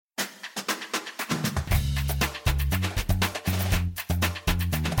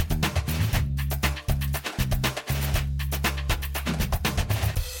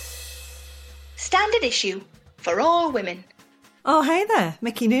Standard Issue for all women. Oh, hey there,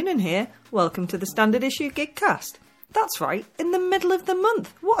 Mickey Noonan here. Welcome to the Standard Issue Gigcast. That's right, in the middle of the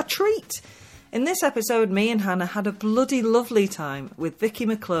month. What a treat! In this episode, me and Hannah had a bloody lovely time with Vicky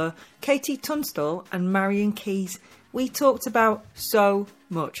McClure, Katie Tunstall and Marion Keyes. We talked about so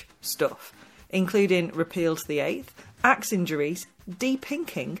much stuff, including repeal to the 8th, axe injuries,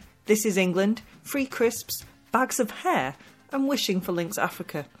 de-pinking, This Is England, free crisps, bags of hair, and wishing for Lynx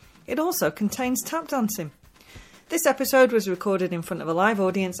Africa. It also contains tap dancing. This episode was recorded in front of a live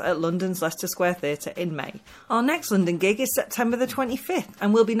audience at London's Leicester Square Theatre in May. Our next London gig is September the 25th,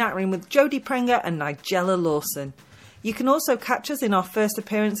 and we'll be nattering with Jodie Prenger and Nigella Lawson. You can also catch us in our first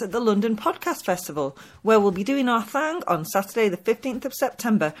appearance at the London Podcast Festival, where we'll be doing our thang on Saturday the 15th of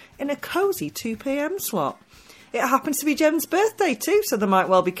September in a cosy 2pm slot. It happens to be Jem's birthday too, so there might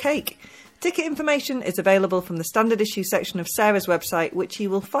well be cake. Ticket information is available from the Standard Issue section of Sarah's website, which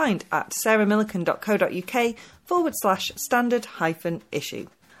you will find at sarahmillican.co.uk/standard-issue.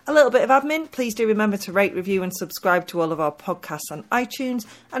 A little bit of admin, please do remember to rate, review and subscribe to all of our podcasts on iTunes.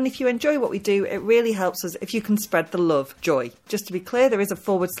 And if you enjoy what we do, it really helps us if you can spread the love, joy. Just to be clear, there is a /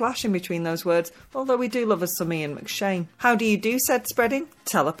 in between those words, although we do love us some Ian McShane. How do you do said spreading?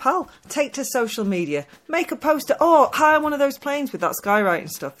 Tell a pal, take to social media, make a poster, or hire one of those planes with that skywriting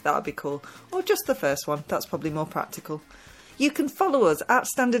stuff, that would be cool. Or just the first one, that's probably more practical. You can follow us at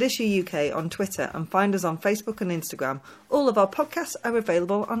Standard Issue UK on Twitter and find us on Facebook and Instagram. All of our podcasts are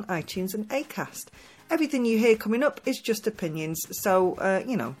available on iTunes and Acast. Everything you hear coming up is just opinions, so,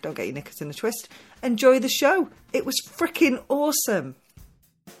 don't get your knickers in a twist. Enjoy the show. It was freaking awesome.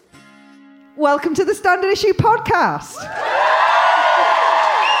 Welcome to the Standard Issue Podcast.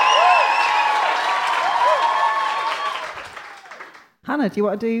 Hannah, do you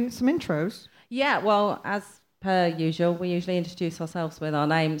want to do some intros? Yeah, well, as per usual, we usually introduce ourselves with our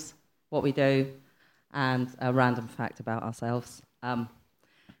names, what we do, and a random fact about ourselves.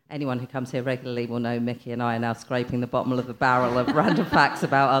 Anyone who comes here regularly will know Mickey and I are now scraping the bottom of the barrel of random facts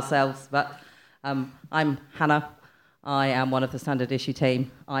about ourselves. But I'm Hannah. I am one of the Standard Issue team.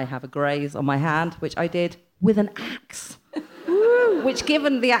 I have a graze on my hand, which I did with an axe. Which,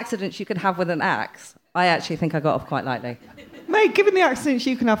 given the accidents you could have with an axe, I actually think I got off quite lightly. Mate, given the accidents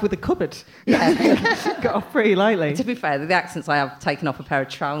you can have with a cupboard, yeah, got off pretty lightly. To be fair, the accidents I have taken off a pair of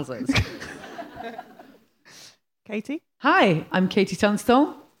trousers. Katie? Hi, I'm Katie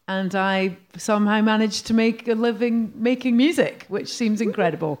Tunstall, and I somehow managed to make a living making music, which seems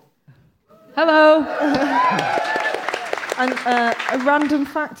incredible. Hello. And a random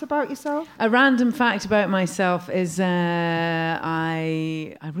fact about yourself? A random fact about myself is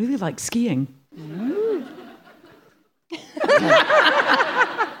I really like skiing.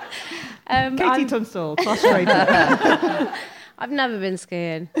 Katie Tunstall, frustrated. I've never been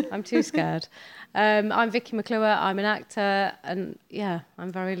skiing. I'm too scared. I'm Vicky McClure. I'm an actor, and yeah,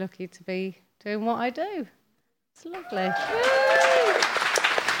 I'm very lucky to be doing what I do. It's lovely.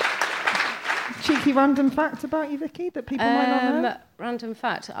 Cheeky random fact about you, Vicky, that people might not know? Random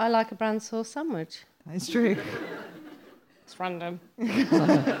fact, I like a bran sauce sandwich. That's true. It's random.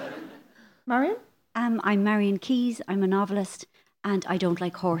 Marion? I'm Marion Keyes. I'm a novelist, and I don't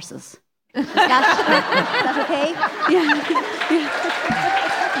like horses. Is that okay? Yeah.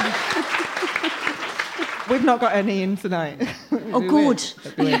 We've not got any in tonight. Oh, good.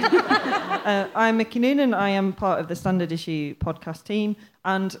 I'm Mickey Noonan. I am part of the Standard Issue podcast team.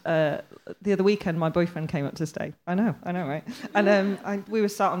 And the other weekend, my boyfriend came up to stay. I know, right? And we were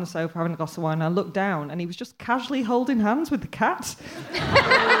sat on the sofa having a glass of wine. And I looked down, and he was just casually holding hands with the cat.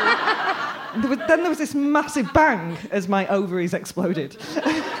 Then there was this massive bang as my ovaries exploded.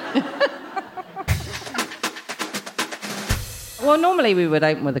 Well, normally we would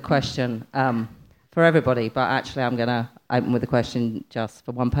open with a question for everybody, but actually I'm going to open with a question just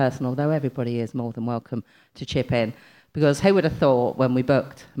for one person, although everybody is more than welcome to chip in. Because who would have thought when we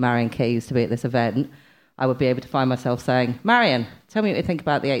booked Marion Keyes to be at this event, I would be able to find myself saying, Marion, tell me what you think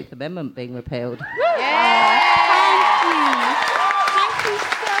about the 8th Amendment being repealed. Yeah. Thank you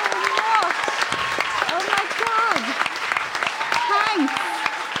so much. Oh my God.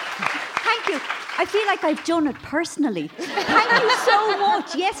 Thank you. I feel like I've done it personally. Thank you so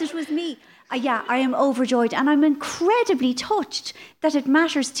much. Yes, it was me. I am overjoyed, and I'm incredibly touched that it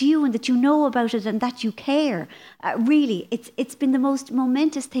matters to you and that you know about it and that you care. Really, it's been the most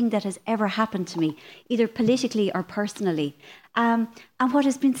momentous thing that has ever happened to me, either politically or personally. And what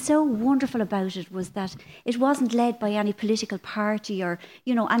has been so wonderful about it was that it wasn't led by any political party or,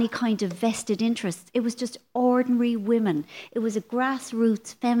 any kind of vested interest. It was just ordinary women. It was a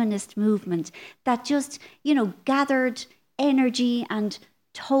grassroots feminist movement that just, gathered energy and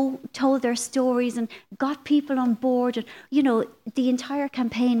told their stories and got people on board. And, you know, the entire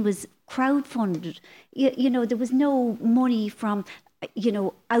campaign was crowdfunded. You know, there was no money from, you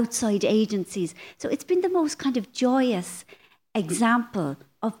know, outside agencies. So it's been the most kind of joyous example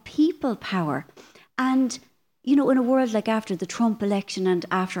of people power. And, you know, in a world like after the Trump election and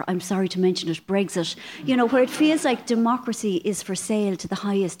after, I'm sorry to mention it, Brexit, you know, where it feels like democracy is for sale to the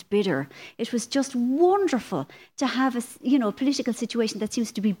highest bidder, it was just wonderful to have a, you know, a political situation that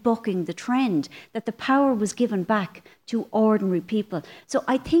seems to be bucking the trend, that the power was given back to ordinary people. So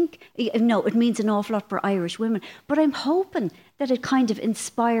I think, no, it means an awful lot for Irish women, but I'm hoping that it kind of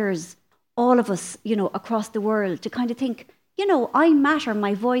inspires all of us, you know, across the world to kind of think, you know, I matter,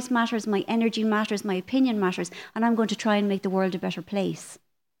 my voice matters, my energy matters, my opinion matters, and I'm going to try and make the world a better place.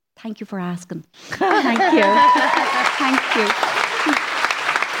 Thank you for asking. Thank you. Thank you.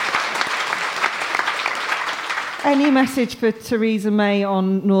 Any message for Theresa May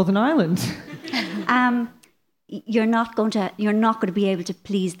on Northern Ireland? You're not going to be able to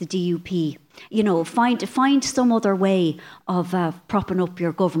please the DUP. You know, find some other way of propping up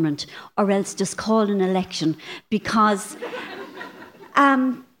your government, or else just call an election, because they're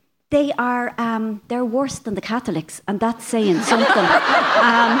worse than the Catholics, and that's saying something.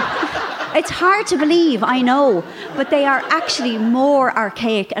 It's hard to believe, I know, but they are actually more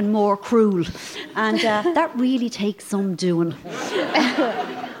archaic and more cruel, and that really takes some doing.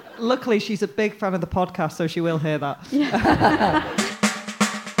 Luckily, she's a big fan of the podcast, so she will hear that.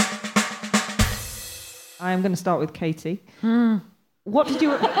 I am going to start with Katie. What did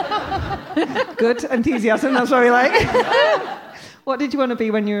you... Good enthusiasm, that's what we like. What did you want to be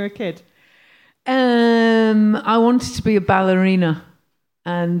when you were a kid? I wanted to be a ballerina.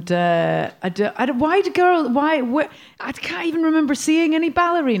 And I can't even remember seeing any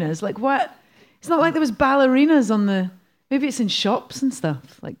ballerinas. Like, what? It's not like there was ballerinas on the... Maybe it's in shops and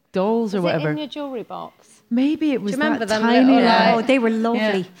stuff, like dolls or whatever. In your jewellery box? Maybe it was remember that them tiny... Oh, they were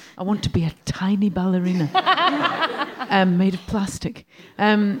lovely. Yeah. I want to be a tiny ballerina made of plastic.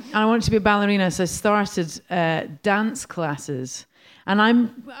 And I wanted to be a ballerina, so I started dance classes. And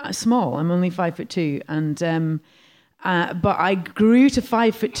I'm small, I'm only 5'2", and but I grew to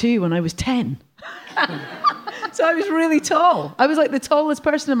 5'2" when I was 10. So I was really tall. I was like the tallest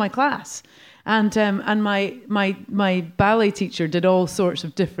person in my class. And my ballet teacher did all sorts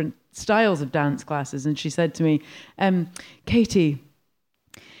of different styles of dance classes, and she said to me, Katie,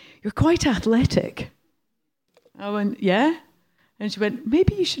 you're quite athletic. I went, yeah? And she went,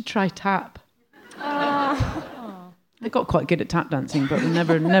 maybe you should try tap. I got quite good at tap dancing, but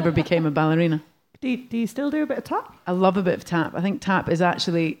never became a ballerina. Do you still do a bit of tap? I love a bit of tap. I think tap is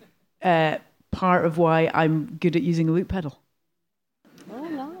actually part of why I'm good at using a loop pedal.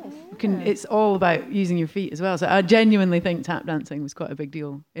 It's all about using your feet as well. So I genuinely think tap dancing was quite a big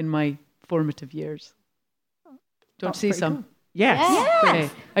deal in my formative years. Do you want to see some? Cool. Yes. Okay.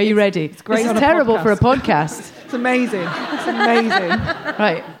 Are you ready? It's great. This is terrible for a podcast. It's amazing. It's amazing.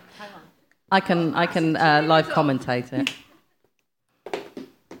 Right. I can live commentate it.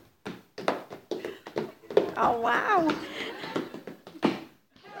 Oh, wow.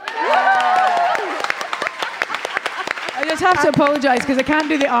 I just have to apologise because I can't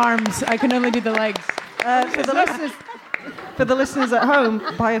do the arms. I can only do the legs. For the listeners at home,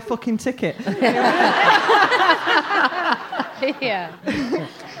 buy a fucking ticket. Yeah.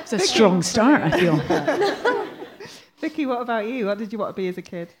 It's a strong start, I feel. Vicky, what about you? What did you want to be as a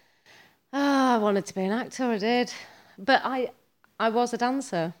kid? I wanted to be an actor, I did. But I was a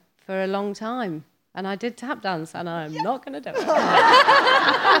dancer for a long time. And I did tap dance, and I'm not going to do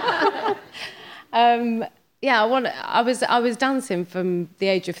it. Yeah, I was dancing from the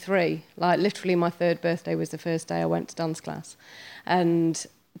age of 3. Like, literally my 3rd birthday was the first day I went to dance class. And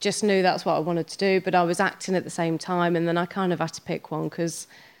just knew that's what I wanted to do, but I was acting at the same time, and then I kind of had to pick one because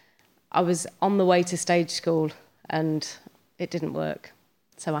I was on the way to stage school, and it didn't work.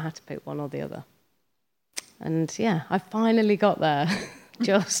 So I had to pick one or the other. And, yeah, I finally got there,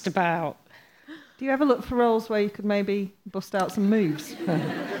 just about. Do you ever look for roles where you could maybe bust out some moves? Do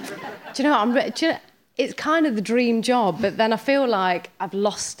you know, it's kind of the dream job, but then I feel like I've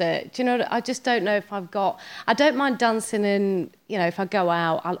lost it. Do you know, I just don't know if I've got... I don't mind dancing in, you know, if I go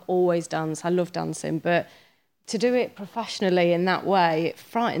out, I'll always dance. I love dancing, but to do it professionally in that way, it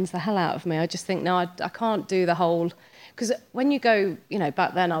frightens the hell out of me. I just think, no, I can't do the whole... Because when you go, you know,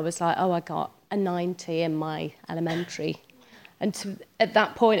 back then I was like, oh, I got a 90 in my elementary. And at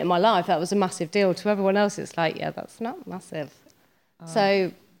that point in my life, that was a massive deal. To everyone else, it's like, yeah, that's not massive.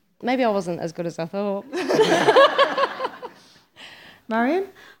 So... Maybe I wasn't as good as I thought. Marion?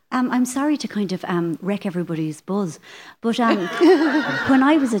 I'm sorry to kind of wreck everybody's buzz, but when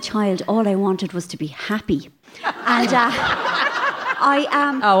I was a child, all I wanted was to be happy. And I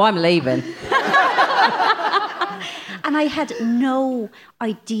am... Oh, I'm leaving. And I had no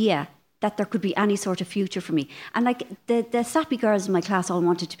idea that there could be any sort of future for me. And like the sappy girls in my class all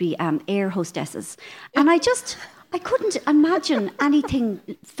wanted to be air hostesses. And I couldn't imagine anything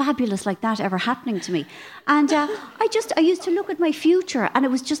fabulous like that ever happening to me. And I used to look at my future and it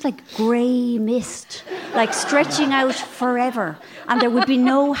was just like grey mist, like stretching out forever. And there would be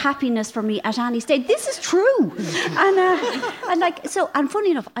no happiness for me at any stage. This is true. And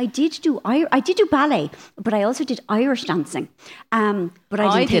funny enough, I did do ballet, but I also did Irish dancing. But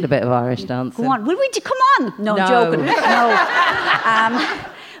I did a bit of Irish dancing. Go on, come on. No, I'm joking. No.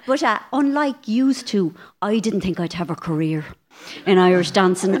 But unlike used to, I didn't think I'd have a career in Irish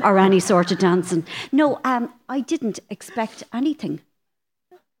dancing or any sort of dancing. No, I didn't expect anything.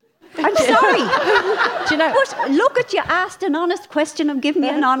 I'm sorry. Do you know? But look at you, asked an honest question, I'm giving you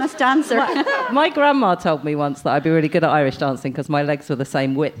an honest answer. My grandma told me once that I'd be really good at Irish dancing because my legs were the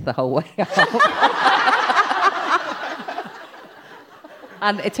same width the whole way up.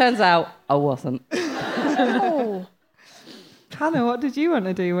 And it turns out I wasn't. Oh. Hannah, what did you want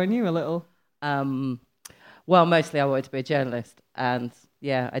to do when you were little? Well, mostly I wanted to be a journalist, and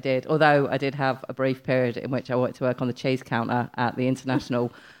yeah, I did. Although I did have a brief period in which I wanted to work on the cheese counter at the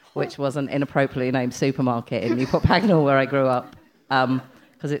International, which was an inappropriately named supermarket in Newport Pagnell where I grew up,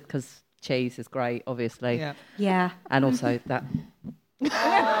 because cheese is great, obviously. Yeah. And also that.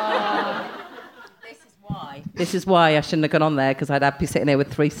 This is why I shouldn't have gone on there, because I'd be sitting there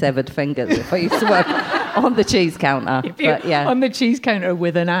with 3 severed fingers if I used to work on the cheese counter. On the cheese counter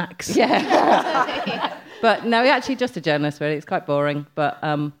with an axe. Yeah. But no, actually just a journalist, really. It's quite boring, but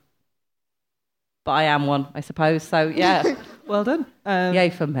I am one, I suppose. So, yeah. Well done. Yay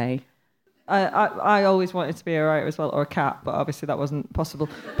for me. I always wanted to be a writer as well, or a cat, but obviously that wasn't possible.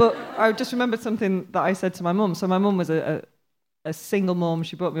 But I just remembered something that I said to my mum. So my mum was a single mum.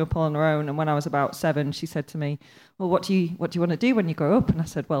 She brought me up on her own, and when I was about 7, she said to me, "Well, what do you want to do when you grow up?" And I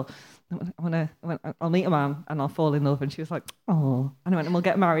said, "Well, I'll meet a man and I'll fall in love." And she was like, "Oh," and I went, "And we'll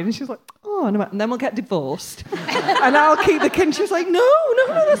get married." And she was like, "Oh," and I went, "And then we'll get divorced, and I'll keep the kid." And she was like, "No,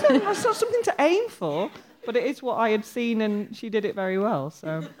 that's not something to aim for." But it is what I had seen, and she did it very well.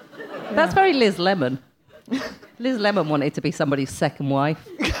 So yeah. That's very Liz Lemon. Liz Lemon wanted to be somebody's second wife.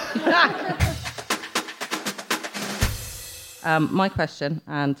 My question,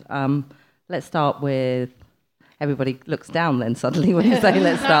 and let's start with... Everybody looks down then suddenly when you say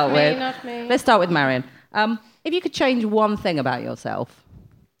let's start with... Not me. Let's start with Marion. If you could change one thing about yourself,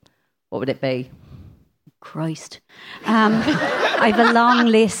 what would it be? Christ. I've a long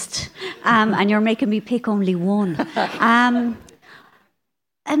list, and you're making me pick only one. And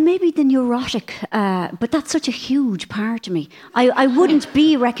maybe the neurotic, but that's such a huge part of me. I wouldn't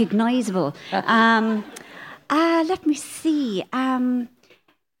be recognisable. Let me see.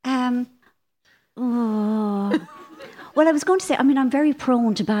 Well, I was going to say, I'm very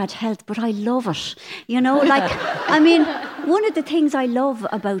prone to bad health, but I love it. One of the things I love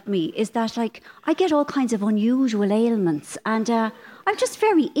about me is that, I get all kinds of unusual ailments, and I'm just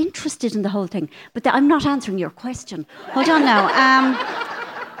very interested in the whole thing. But I'm not answering your question. Hold on now.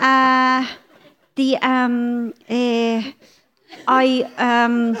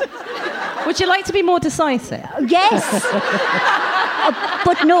 Would you like to be more decisive? Yes.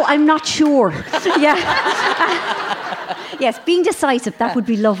 But no, I'm not sure. Yeah. Yes, being decisive, that would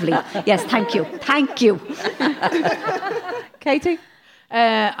be lovely. Yes, thank you. Thank you. Katie?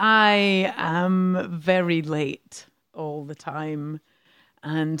 I am very late all the time,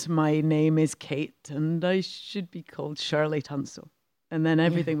 and my name is Kate, and I should be called Shirley Tunstall, and then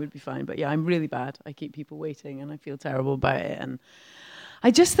everything would be fine. But yeah, I'm really bad. I keep people waiting, and I feel terrible about it, and I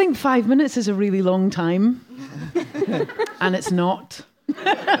just think 5 minutes is a really long time, and it's not.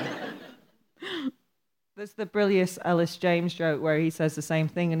 There's the brilliant Ellis James joke where he says the same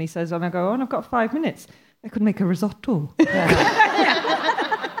thing, and he says, and I go, I've got 5 minutes. I could make a risotto.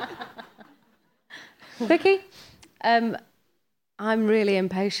 Vicky? I'm really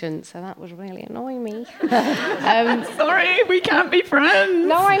impatient, so that would really annoy me. Sorry, we can't be friends.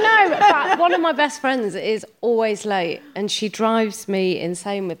 No, I know. But one of my best friends is always late, and she drives me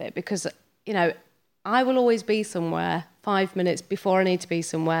insane with it because, I will always be somewhere 5 minutes before I need to be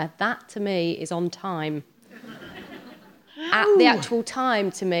somewhere. That, to me, is on time. The actual time,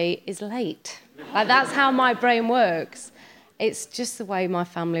 to me, is late. That's how my brain works. It's just the way my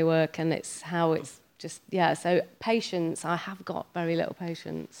family work, and it's how it's just, so patience, I have got very little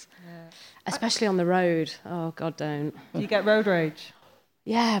patience. Yeah. Especially on the road. Oh, God, don't. Do you get road rage?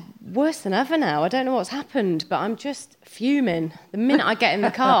 Yeah, worse than ever now. I don't know what's happened, but I'm just fuming the minute I get in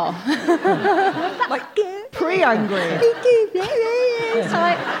the car. Like, pre-angry. It's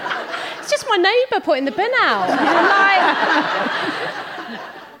like, it's just my neighbour putting the bin out. I'm like,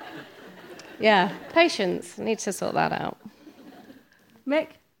 yeah, patience. I need to sort that out. Mick,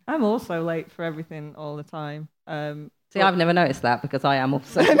 I'm also late for everything all the time. See, I've never noticed that because I am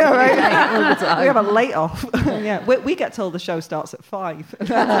also I know, right? all the time. We have a late off. Yeah, we get told the show starts at 5. That's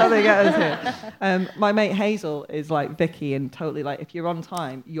how they get us here. My mate Hazel is like Vicky and totally like, if you're on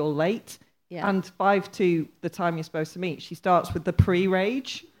time, you're late. Yeah. And 5 to the time you're supposed to meet, she starts with the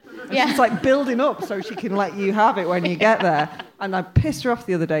pre-rage. And Yeah. she's like building up so she can let you have it when you get there. And I pissed her off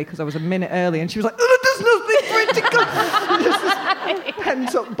the other day because I was a minute early and she was like, oh, there's nothing for it to go. Just this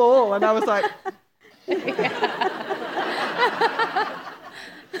pent-up ball. And I was like...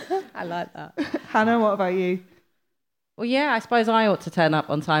 I like that. Hannah, what about you? Well, yeah, I suppose I ought to turn up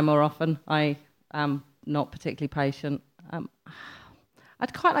on time more often. I am not particularly patient.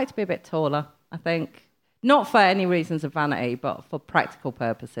 I'd quite like to be a bit taller, I think. Not for any reasons of vanity, but for practical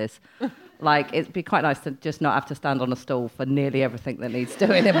purposes. Like, it'd be quite nice to just not have to stand on a stool for nearly everything that needs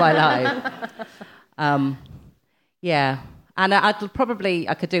doing in my life. Yeah. And I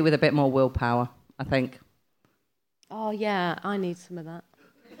could do with a bit more willpower, I think. Oh, yeah, I need some of that.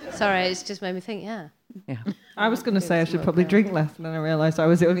 Sorry, it's just made me think, yeah. I was going to say I should probably drink less, and then I realised I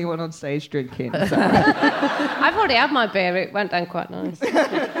was the only one on stage drinking. So. I've already had my beer. It went down quite nice.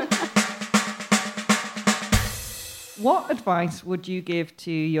 What advice would you give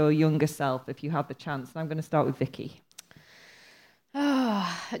to your younger self if you had the chance? And I'm going to start with Vicky.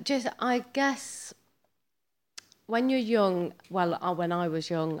 I guess when you're young, well, when I was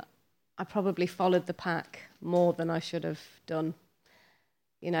young, I probably followed the pack more than I should have done.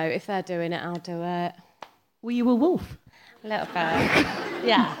 You know, if they're doing it, I'll do it. Were you a wolf? A little bit.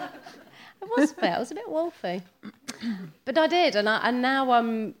 Yeah. I was a bit. I was a bit wolfy. But I did. And now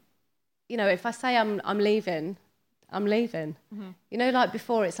I'm, you know, if I say I'm leaving, I'm leaving. Mm-hmm. You know, like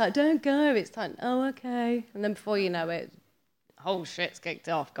before, it's like, don't go. It's like, oh, okay. And then before you know it, whole shit's kicked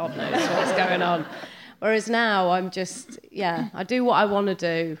off. God knows what's going on. Whereas now I'm just, I do what I want to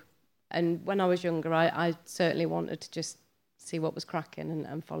do. And when I was younger, I certainly wanted to just see what was cracking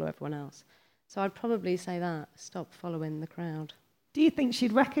and follow everyone else. So I'd probably say that, stop following the crowd. Do you think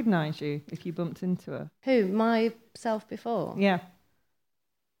she'd recognise you if you bumped into her? Who, myself before? Yeah.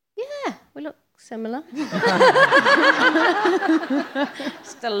 Yeah, we look similar.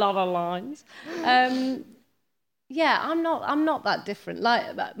 Just a lot of lines. Yeah, I'm not that different. Like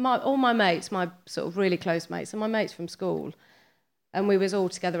all my mates, my sort of really close mates, and my mates from school, and we was all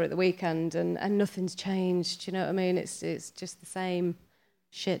together at the weekend, and nothing's changed. You know what I mean? It's just the same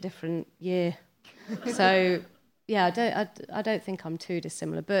shit, different year. So yeah, I don't think I'm too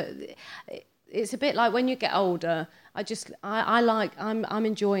dissimilar, but it's a bit like when you get older. I'm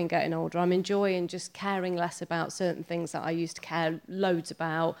enjoying getting older. I'm enjoying just caring less about certain things that I used to care loads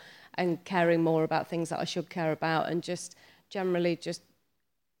about, and caring more about things that I should care about, and just generally just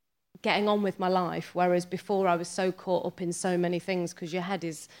getting on with my life. Whereas before I was so caught up in so many things, because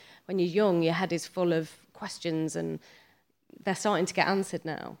when you're young, your head is full of questions, and they're starting to get answered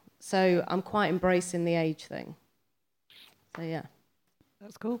now. So I'm quite embracing the age thing. So yeah.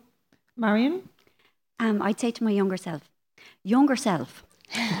 That's cool. Marion? I'd say to my younger self,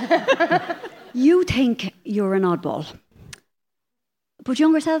 you think you're an oddball. But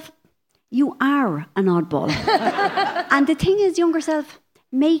younger self, you are an oddball. And the thing is, younger self,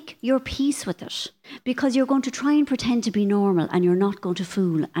 make your peace with it, because you're going to try and pretend to be normal and you're not going to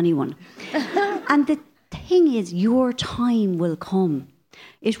fool anyone. And the thing is, your time will come.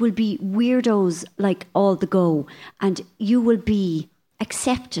 It will be weirdos like all the go, and you will be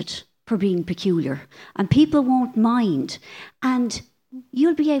accepted for being peculiar, and people won't mind, and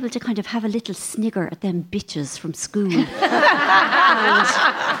you'll be able to kind of have a little snigger at them bitches from school and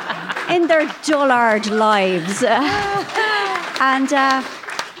in their dullard lives.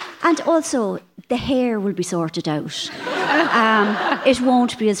 And also, the hair will be sorted out. It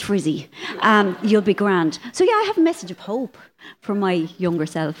won't be as frizzy. You'll be grand. So yeah, I have a message of hope for my younger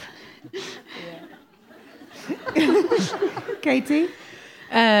self. Katie?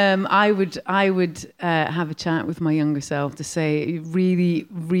 I would have a chat with my younger self to say, you really,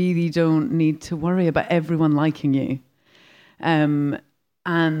 really don't need to worry about everyone liking you. And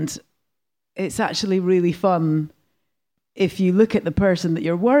it's actually really fun if you look at the person that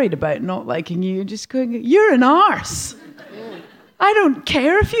you're worried about not liking you and just going, you're an arse. I don't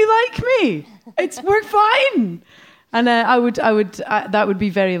care if you like me. We're fine. And that would be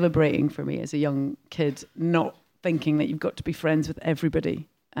very liberating for me as a young kid, not thinking that you've got to be friends with everybody.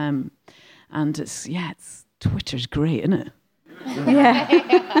 And Twitter's great, isn't it?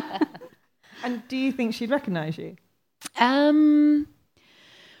 Yeah. And do you think she'd recognise you?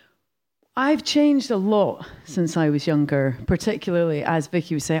 I've changed a lot since I was younger, particularly, as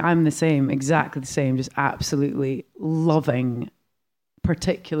Vicky was saying, I'm the same, exactly the same, just absolutely loving,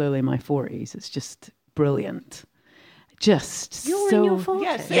 particularly my 40s. It's just brilliant. Just You're so... in your 40s?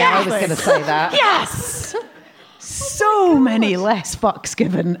 Yes. Yeah, I was going to say that. Yes! So many less fucks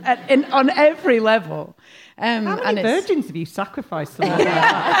given on every level. How many virgins have you sacrificed to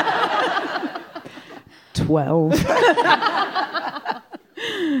that? 12.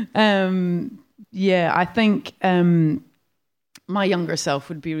 I think my younger self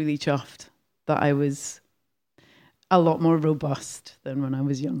would be really chuffed that I was a lot more robust than when I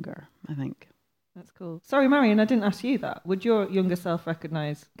was younger, I think. That's cool. Sorry, Marion, I didn't ask you that. Would your younger self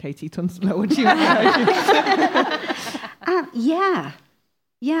recognise Katie Tunstall? Would you recognise you?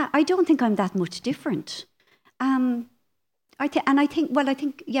 Yeah, I don't think I'm that much different. I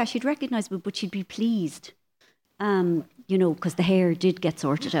think she'd recognise me, but she'd be pleased. Because the hair did get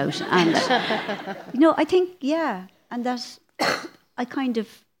sorted out. And, I think, and that I kind of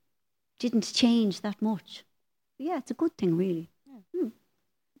didn't change that much. Yeah, it's a good thing, really.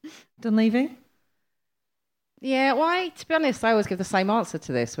 Dunleavy? Yeah, well, to be honest, I always give the same answer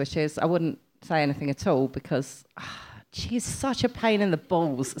to this, which is I wouldn't say anything at all because she's such a pain in the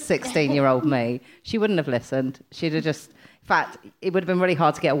balls, 16-year-old me. She wouldn't have listened. She'd have just... In fact, it would have been really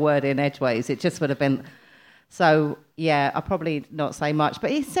hard to get a word in edgeways. It just would have been... So, yeah, I'll probably not say much, but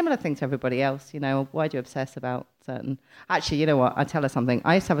it's a similar thing to everybody else, Why do you obsess about certain... Actually, you know what? I'll tell her something.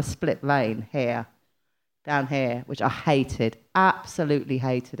 I used to have a split vein here, down here, which I hated, absolutely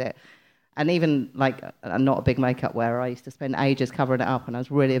hated it. And even, I'm not a big makeup wearer. I used to spend ages covering it up, and I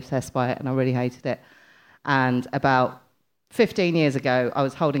was really obsessed by it, and I really hated it. And about 15 years ago, I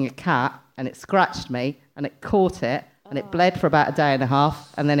was holding a cat, and it scratched me, and it caught it, and it bled for about a day and a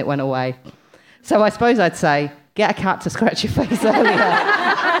half, and then it went away. So I suppose I'd say, get a cat to scratch your face earlier.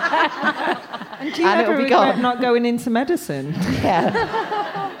 And do you ever regret not going into medicine?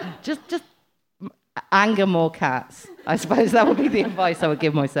 Yeah. Just anger more cats. I suppose that would be the advice I would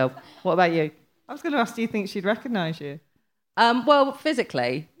give myself. What about you? I was going to ask, do you think she'd recognise you? Well,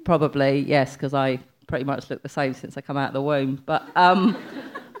 physically, probably, yes, because I pretty much look the same since I come out of the womb. But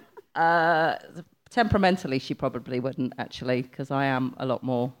temperamentally, she probably wouldn't, actually, because I am a lot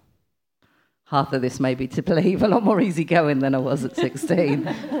more... Half of this may be to believe, a lot more easygoing than I was at 16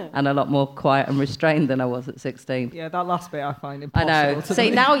 and a lot more quiet and restrained than I was at 16. Yeah, that last bit I find impossible. I know.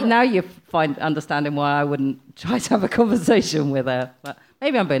 See, now you find understanding why I wouldn't try to have a conversation with her. But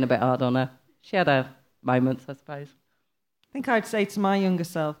maybe I'm being a bit hard on her. She had her moments, I suppose. I think I'd say to my younger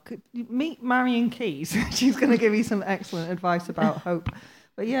self, could you meet Marion Keyes? She's going to give you some excellent advice about hope.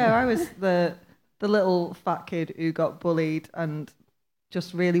 But yeah, I was the little fat kid who got bullied and...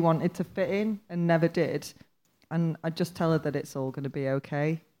 just really wanted to fit in and never did. And I'd just tell her that it's all going to be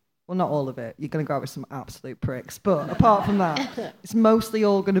okay. Well, not all of it. You're going to go out with some absolute pricks. But apart from that, it's mostly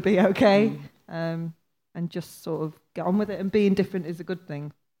all going to be okay. And just sort of get on with it. And being different is a good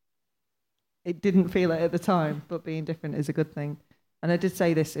thing. It didn't feel it at the time, but being different is a good thing. And I did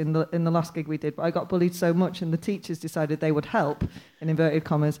say this in the last gig we did, but I got bullied so much and the teachers decided they would help, in inverted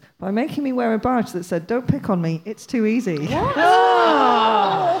commas, by making me wear a badge that said, "Don't pick on me, it's too easy." What?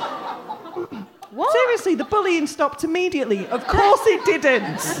 What? Seriously, the bullying stopped immediately. Of course it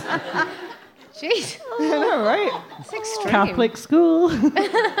didn't. Jeez. I know, right? It's extreme. Catholic school.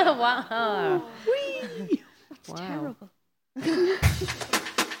 Wow. That's terrible.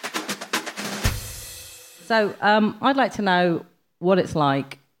 So I'd like to know what it's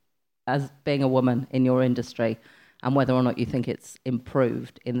like as being a woman in your industry and whether or not you think it's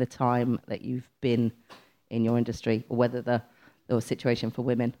improved in the time that you've been in your industry or whether there was a situation for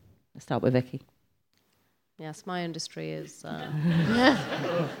women. Let's start with Vicky. Yes, my industry is...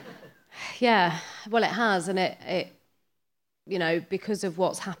 yeah, well, it has, and it because of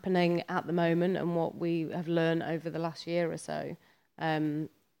what's happening at the moment and what we have learned over the last year or so,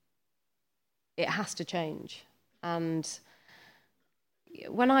 it has to change. And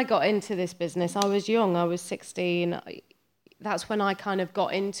when I got into this business, I was young, I was 16. That's when I kind of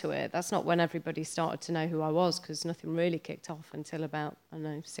got into it. That's not when everybody started to know who I was, because nothing really kicked off until about,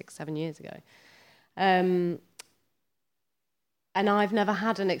 6-7 years ago. And I've never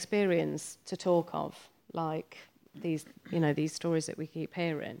had an experience to talk of like these stories that we keep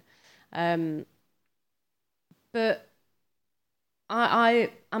hearing. But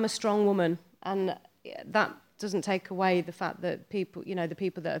I am a strong woman, and that doesn't take away the fact that people, the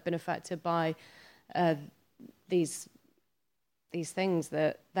people that have been affected by these things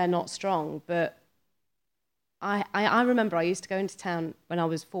that they're not strong. But I remember I used to go into town when I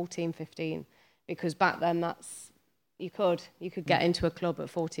was 14, 15, because back then you could get into a club at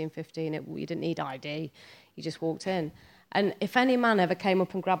 14, 15. You didn't need ID. You just walked in. And if any man ever came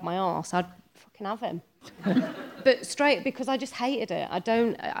up and grabbed my arse, I'd fucking have him. But straight, because I just hated it. I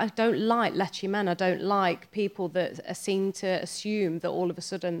don't like letchy men. I don't like people that are seen to assume that all of a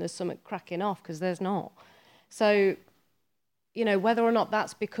sudden there's something cracking off, because there's not. So, you know, whether or not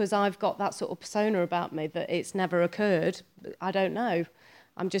that's because I've got that sort of persona about me that it's never occurred, I don't know.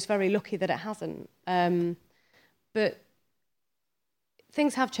 I'm just very lucky that it hasn't. But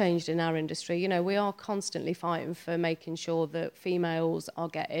things have changed in our industry. You know, we are constantly fighting for making sure that females are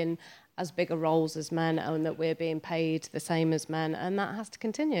getting as bigger roles as men, and that we're being paid the same as men, and that has to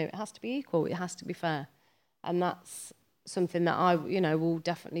continue. It has to be equal. It has to be fair. And that's something that I, you know, will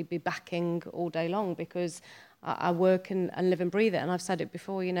definitely be backing all day long, because I work and live and breathe it. And I've said it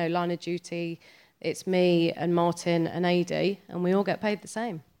before, you know, line of duty, it's me and Martin and AD, and we all get paid the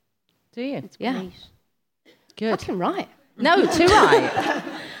same. Do you? It's Yeah. great. Good. Fucking right. No, too right.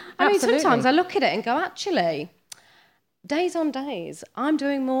 I mean, Absolutely. sometimes I look at it and go, actually, days on days, I'm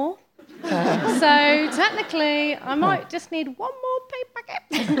doing more. So technically, I might just need one more pay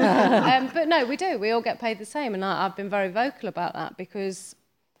packet. But no, we do. We all get paid the same. And I've been very vocal about that, because,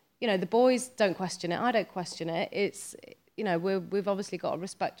 you know, the boys don't question it. I don't question it. It's, you know, we've obviously got a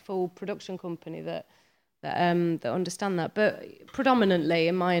respectful production company that understand that. But predominantly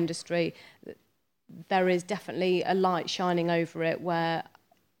in my industry, there is definitely a light shining over it where,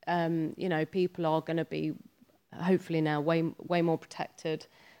 you know, people are going to be, hopefully now, way more protected,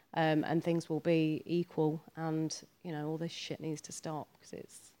 and things will be equal, and, you know, all this shit needs to stop, because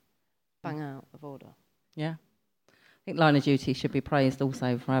it's bang out of order. Yeah. I think Line of Duty should be praised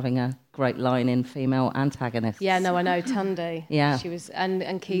also for having a great line in female antagonists. Yeah, no, I know, Tandy. Yeah. She was,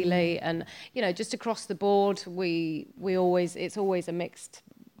 and Keeley, and, you know, just across the board, we always, it's always a mixed,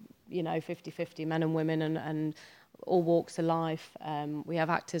 you know, 50-50 men and women, and all walks of life. We have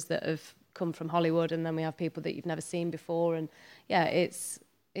actors that have come from Hollywood, and then we have people that you've never seen before, and yeah, it's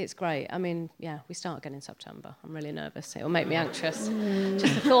great. I mean, yeah, we start again in September. I'm really nervous. It'll make me anxious.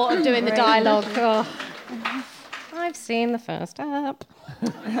 Just the thought of doing the dialogue. Oh. I've seen the first app.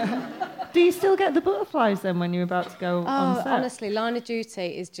 Do you still get the butterflies then when you're about to go on set? Honestly, Line of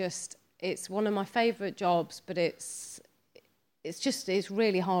Duty is just, it's one of my favourite jobs, but it's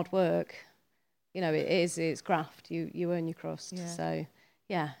really hard work. You know, it's graft. You earn your crust. Yeah. So,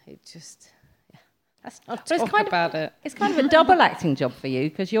 yeah, it just... It's kind of a double acting job for you,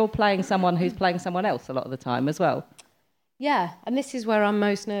 because you're playing someone who's playing someone else a lot of the time as well. Yeah, and this is where I'm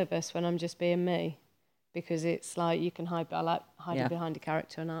most nervous, when I'm just being me, because it's like you can hide. I like hiding behind a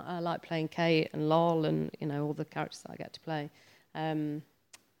character, and I like playing Kate and Lol, and, you know, all the characters that I get to play. So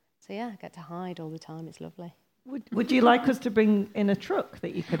yeah, I get to hide all the time. It's lovely. Would you like us to bring in a truck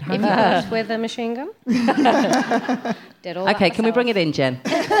that you could hang If you with a machine gun. Did all Okay, that can we bring it in, Jen?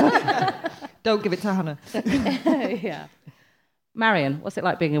 Don't give it to Hannah. Yeah. Marion, what's it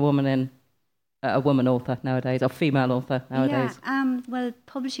like being a woman author nowadays, or female author nowadays? Yeah, well,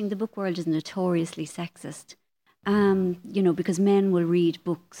 publishing the book world is notoriously sexist, you know, because men will read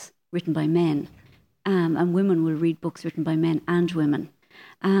books written by men, and women will read books written by men and women.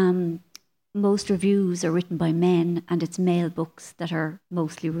 Most reviews are written by men, and it's male books that are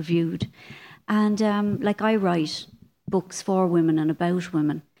mostly reviewed. And like, I write books for women and about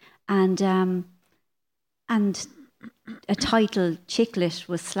women, and a title, Chick Lit,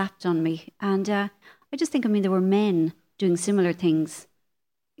 was slapped on me. And I just think, I mean, there were men doing similar things,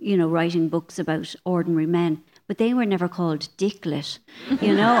 you know, writing books about ordinary men, but they were never called Dick Lit,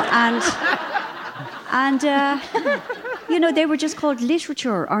 you know, and you know, they were just called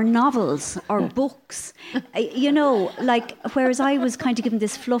literature or novels or books, you know, like, whereas I was kind of given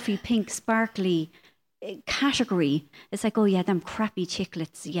this fluffy, pink, sparkly category. It's like, oh yeah, them crappy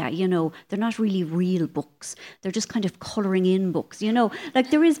chicklets, yeah, you know, they're not really real books, they're just kind of colouring in books, you know,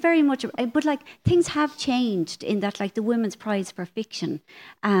 like, there is very much, but like, things have changed in that, like, the Women's Prize for Fiction,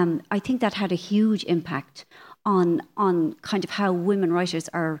 I think that had a huge impact on kind of how women writers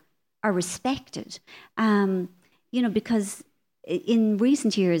are respected, you know, because in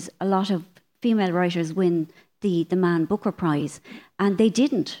recent years a lot of female writers win the Man Booker Prize, and they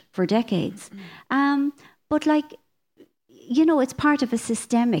didn't for decades. But, like, you know, it's part of a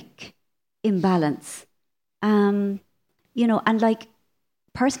systemic imbalance. You know, and, like,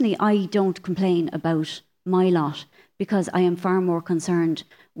 personally, I don't complain about my lot, because I am far more concerned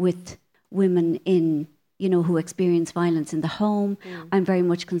with women in, who experience violence in the home. I'm very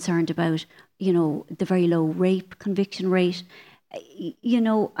much concerned about, the very low rape conviction rate.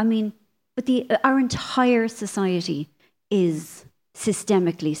 But our entire society is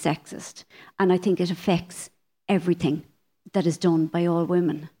systemically sexist, and I think it affects everything that is done by all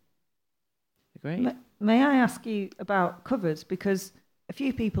women. Great. May I ask you about covers? Because a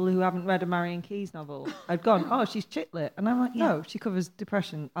few people who haven't read a Marion Keyes novel had gone, oh, she's chick-lit. And I'm like, no, she covers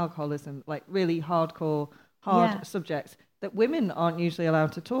depression, alcoholism, like really hard subjects that women aren't usually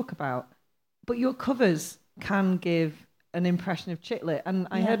allowed to talk about. But your covers can give an impression of chick-lit. And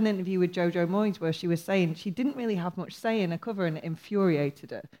I heard an interview with Jojo Moyes where she was saying she didn't really have much say in a cover and it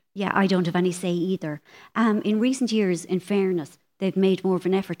infuriated her. Yeah, I don't have any say either. In recent years, in fairness, they've made more of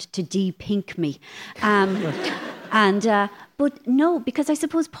an effort to de-pink me. But no, because I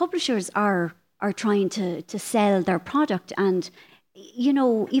suppose publishers are trying to sell their product, and,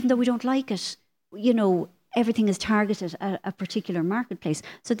 even though we don't like it, everything is targeted at a particular marketplace.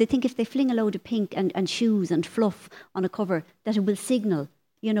 So they think if they fling a load of pink and shoes and fluff on a cover, that it will signal,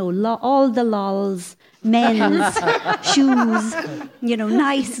 all the lols, men's shoes,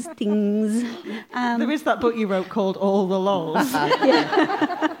 nice things. There is that book you wrote called All the Lols.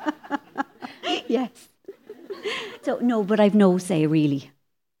 Yes. So, no, but I've no say, really,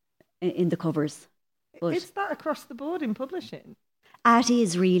 in the covers. But is that across the board in publishing? It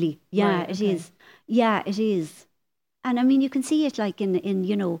is, really. Yeah, right, it is. Yeah, it is. And, I mean, you can see it, like,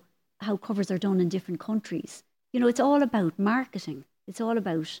 in how covers are done in different countries. It's all about marketing. It's all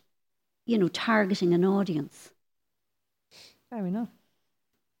about, targeting an audience. Fair enough.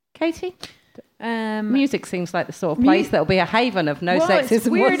 Katie? Music seems like the sort of place that'll be a haven of no sexism. It's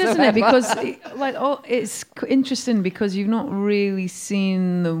weird, whatsoever. isn't it? Because it's interesting because you've not really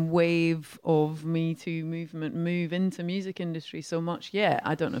seen the wave of Me Too movement move into music industry so much yet.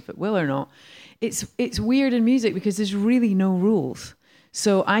 I don't know if it will or not. It's weird in music because there's really no rules.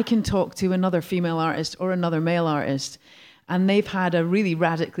 So I can talk to another female artist or another male artist, and they've had a really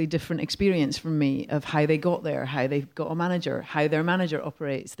radically different experience from me of how they got there, how they've got a manager, how their manager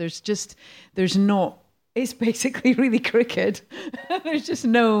operates. It's basically really crooked. there's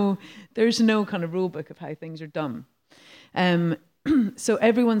no kind of rule book of how things are done. So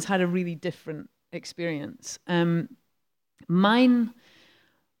everyone's had a really different experience. Mine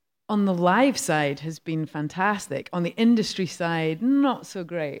on the live side has been fantastic. On the industry side, not so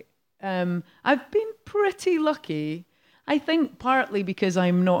great. I've been pretty lucky. I think partly because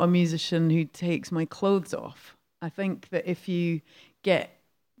I'm not a musician who takes my clothes off. I think that if you get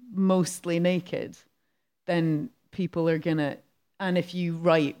mostly naked, then people are gonna, and if you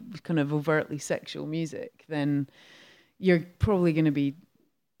write kind of overtly sexual music, then you're probably gonna be,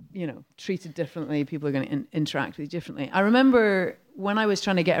 treated differently. People are gonna interact with you differently. I remember when I was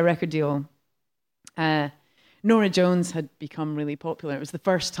trying to get a record deal, Norah Jones had become really popular. It was the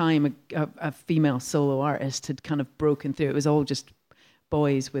first time a female solo artist had kind of broken through. It was all just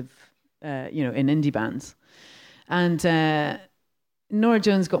boys with, in indie bands. And Norah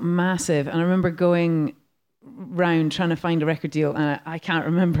Jones got massive. And I remember going round trying to find a record deal. And I can't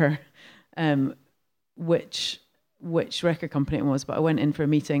remember which record company it was, but I went in for a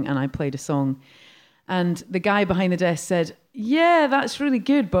meeting and I played a song. And the guy behind the desk said, yeah, that's really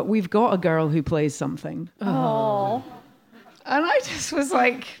good, but we've got a girl who plays something. Oh. And I just was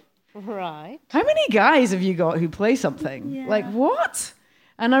like, right. How many guys have you got who play something? Yeah. Like, what?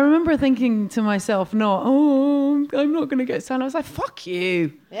 And I remember thinking to myself, I'm not going to get signed. I was like, fuck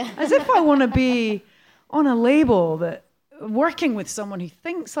you. Yeah. As if I want to be on a label that working with someone who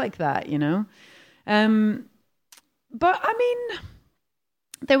thinks like that, But I mean,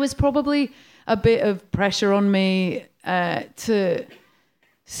 there was probably a bit of pressure on me to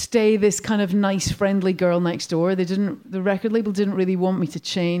stay this kind of nice, friendly girl next door. The record label didn't really want me to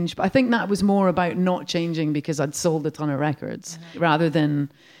change, but I think that was more about not changing because I'd sold a ton of records rather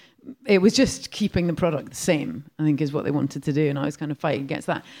than it was just keeping the product the same, I think is what they wanted to do. And I was kind of fighting against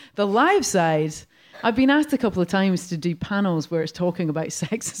that. The live side, I've been asked a couple of times to do panels where it's talking about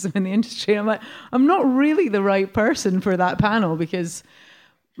sexism in the industry. I'm like, I'm not really the right person for that panel because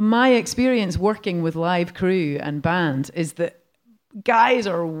my experience working with live crew and band is that guys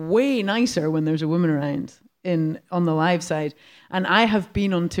are way nicer when there's a woman around on the live side. And I have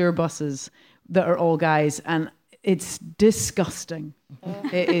been on tour buses that are all guys, and it's disgusting.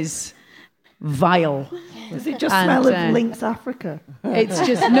 It is vile. Does it just smell of Lynx Africa? It's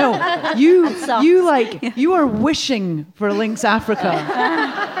just, no. You are wishing for Lynx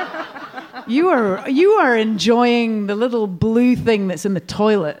Africa. You are enjoying the little blue thing that's in the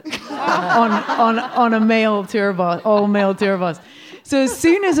toilet on a male tour bus, all male tour bus. So as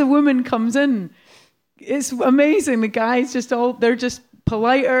soon as a woman comes in, it's amazing. The guys they're just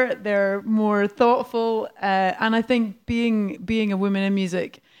politer, they're more thoughtful, and I think being a woman in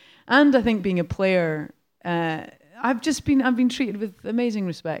music, and I think being a player, I've been treated with amazing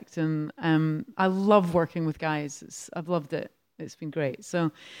respect, and I love working with guys. I've loved it. It's been great.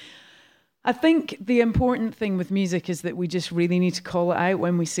 So I think the important thing with music is that we just really need to call it out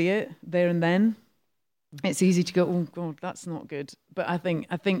when we see it there and then. It's easy to go, oh God, that's not good. But I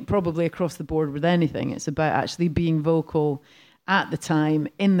think probably across the board with anything, it's about actually being vocal at the time,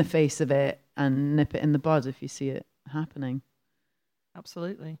 in the face of it, and nip it in the bud if you see it happening.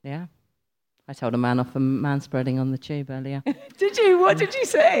 Absolutely. Yeah. I told a man off for manspreading on the tube earlier. Did you? What did you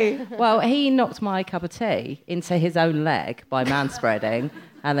say? Well, he knocked my cup of tea into his own leg by manspreading,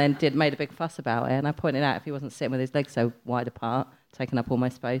 and then made a big fuss about it. And I pointed out if he wasn't sitting with his legs so wide apart, taking up all my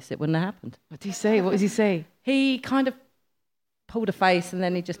space, it wouldn't have happened. What did he say? What did he say? He kind of pulled a face, and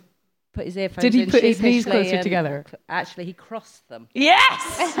then he just put his earphones in. Did he put his knees sheepishly, closer together? Actually, he crossed them.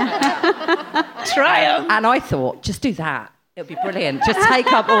 Yes! Triumph! And I thought, just do that. It'll be brilliant. Just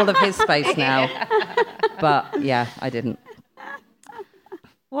take up all of his space now. But, yeah, I didn't.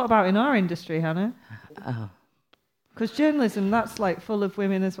 What about in our industry, Hannah? Oh. Because journalism, that's like full of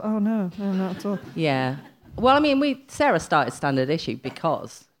women as well. Oh, no, not at all. Yeah. Well, I mean, Sarah started Standard Issue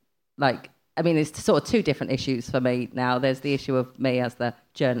because, it's sort of two different issues for me now. There's the issue of me as the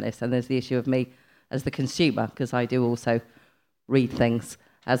journalist, and there's the issue of me as the consumer, because I do also read things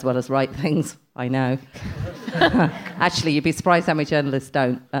as well as write things. I know. Actually, you'd be surprised how many journalists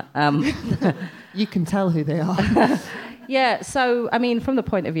don't. You can tell who they are. Yeah, so, I mean, from the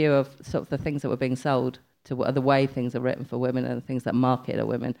point of view of sort of the things that were being sold, to the way things are written for women and the things that market a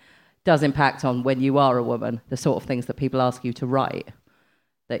women, does impact on when you are a woman, the sort of things that people ask you to write,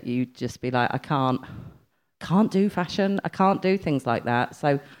 that you just be like, I can't do fashion, I can't do things like that.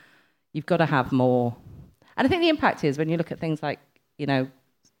 So you've got to have more. And I think the impact is when you look at things like,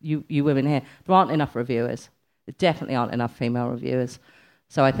 you women here, there aren't enough reviewers. There definitely aren't enough female reviewers.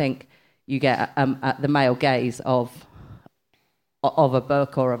 So I think you get the male gaze of a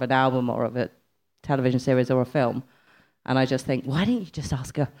book or of an album or of a television series or a film. And I just think, why didn't you just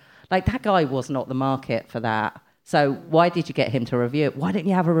ask her? Like, that guy was not the market for that. So why did you get him to review it? Why didn't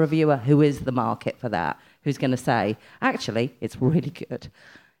you have a reviewer who is the market for that, who's going to say, actually, it's really good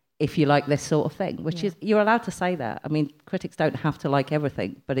if you like this sort of thing, which is, you're allowed to say that. I mean, critics don't have to like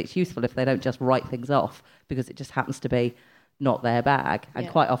everything, but it's useful if they don't just write things off because it just happens to be not their bag. And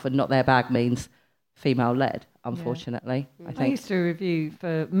quite often not their bag means female-led, unfortunately, I think. I used to review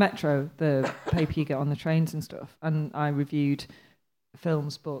for Metro, the paper you get on the trains and stuff, and I reviewed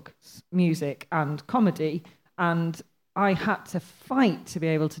films, books, music and comedy, and I had to fight to be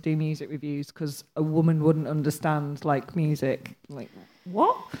able to do music reviews because a woman wouldn't understand, music.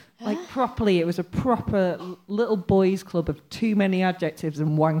 What? Properly, it was a proper little boys' club of too many adjectives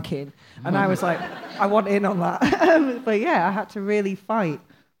and wanking. And I was like, I want in on that. But yeah, I had to really fight.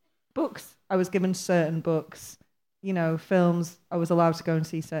 Books, I was given certain books. Films, I was allowed to go and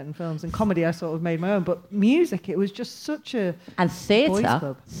see certain films. And comedy, I sort of made my own. But music, it was just such a And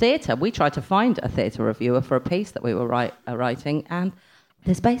theatre, we tried to find a theatre reviewer for a piece that we were writing, and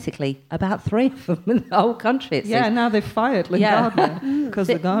there's basically about 3 of them in the whole country. It seems. Now they've fired Lynn Gardner because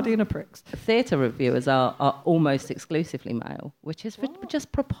the Guardian are pricks. Theatre reviewers are almost exclusively male, which is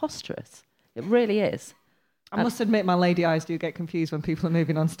just preposterous. It really is. I must admit, my lady eyes do get confused when people are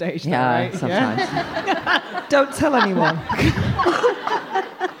moving on stage. Sometimes. Yeah? Don't tell anyone.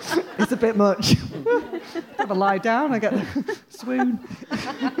 It's a bit much. Have a lie down, I get the swoon.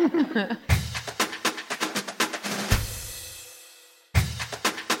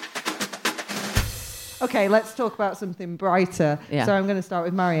 Okay, let's talk about something brighter. Yeah. So I'm going to start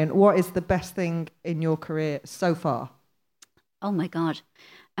with Marion. What is the best thing in your career so far? Oh, my God.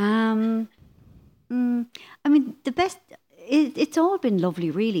 The best, it's all been lovely,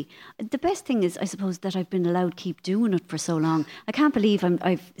 really. The best thing is, I suppose, that I've been allowed to keep doing it for so long. I can't believe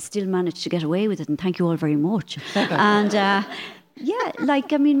I've still managed to get away with it, and thank you all very much. And,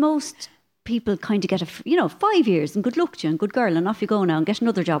 most people kind of get 5 years, and good luck to you, and good girl, and off you go now, and get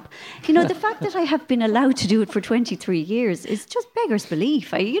another job. The fact that I have been allowed to do it for 23 years is just beggars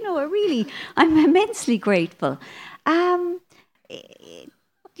belief. I'm immensely grateful.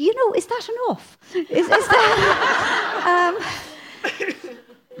 Is that enough? Is that...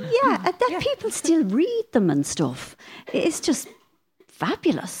 that people still read them and stuff. It's just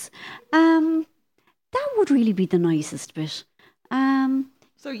fabulous. That would really be the nicest bit.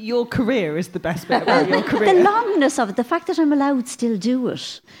 So your career is the best bit about your career? The longness of it, the fact that I'm allowed to still do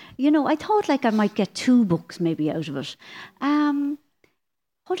it. I thought I might get 2 books maybe out of it.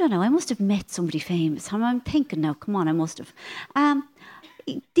 hold on now, I must have met somebody famous. I'm thinking now, come on, I must have.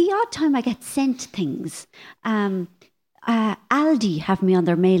 The odd time I get sent things, Aldi have me on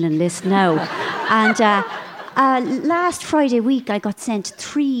their mailing list now. And last Friday week, I got sent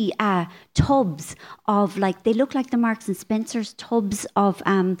 3 tubs of, like, they look like the Marks and Spencer's tubs of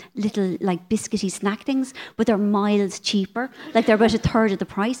little, like, biscuity snack things, but they're miles cheaper. Like, they're about a third of the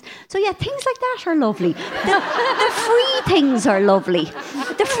price. So, yeah, things like that are lovely. The free things are lovely.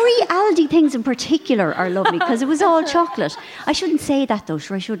 The free Aldi things in particular are lovely, because it was all chocolate. I shouldn't say that, though.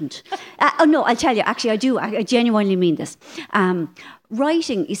 Sure, I shouldn't. Oh, no, I'll tell you. Actually, I do. I genuinely mean this.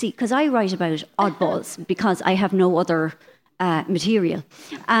 Writing, you see, because I write about oddballs, because I have no other material.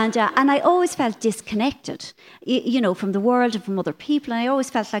 And I always felt disconnected, from the world and from other people. And I always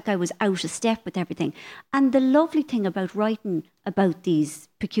felt like I was out of step with everything. And the lovely thing about writing about these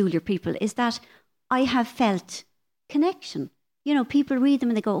peculiar people is that I have felt connection. People read them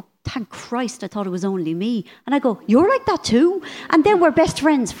and they go, thank Christ, I thought it was only me. And I go, you're like that too? And then we're best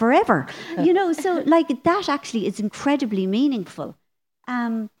friends forever. So like that actually is incredibly meaningful.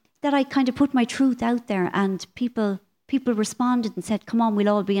 That I kind of put my truth out there, and people responded and said, come on, we'll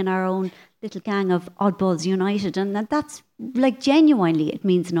all be in our own little gang of oddballs united. And that's, like, genuinely, it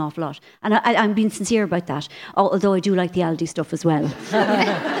means an awful lot. And I'm being sincere about that, although I do like the Aldi stuff as well.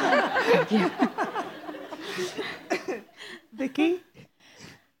 Vicky?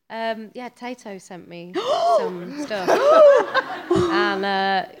 Tato sent me some stuff.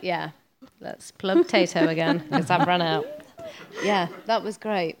 And, let's plug Tato again, because I've run out. Yeah, that was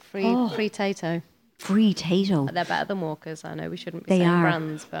great. Free Tato. Free Tato. They're better than Walkers. I know we shouldn't be saying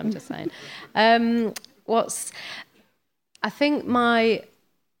brands, but I'm just saying. I think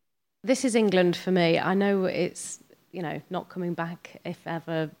this is England for me. I know it's, not coming back. If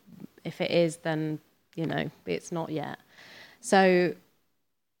it is, then, it's not yet. So,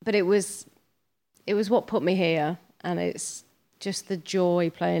 but it was what put me here, and it's just the joy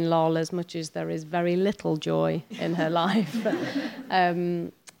playing Lol, as much as there is very little joy in her life.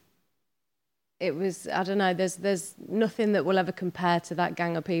 It was, I don't know, there's nothing that will ever compare to that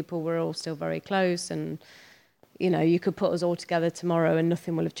gang of people. We're all still very close, and, you could put us all together tomorrow and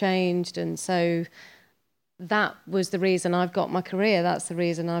nothing will have changed. And so that was the reason I've got my career. That's the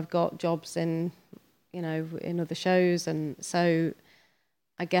reason I've got jobs in other shows. And so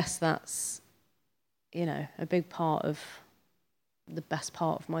I guess that's, a big part of the best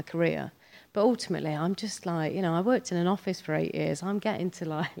part of my career. But ultimately, I'm just like, I worked in an office for 8 years. I'm getting to,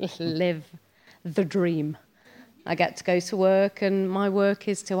 like, live the dream. I get to go to work, and my work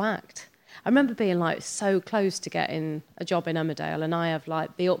is to act. I remember being, like, so close to getting a job in Emmerdale, and I have,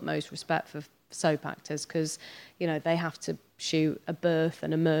 like, the utmost respect for soap actors, because, they have to shoot a birth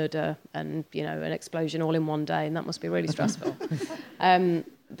and a murder and, an explosion all in one day, and that must be really stressful.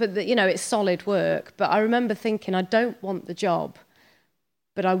 But, it's solid work. But I remember thinking, I don't want the job,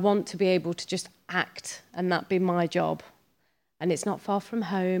 but I want to be able to just act, and that be my job. And it's not far from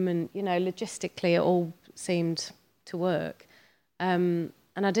home, and, logistically it all seemed to work.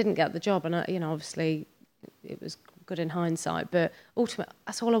 And I didn't get the job, and, obviously it was good in hindsight, but ultimately,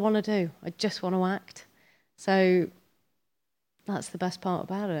 that's all I want to do. I just want to act. So that's the best part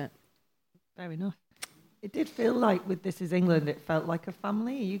about it. Fair enough. It did feel like with This Is England, it felt like a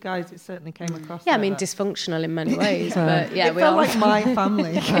family. You guys, it certainly came across. Yeah, dysfunctional in many ways, but yeah, it felt like my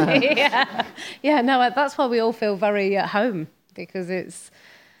family. No, that's why we all feel very at home, because it's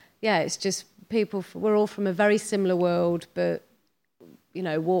just people. We're all from a very similar world, but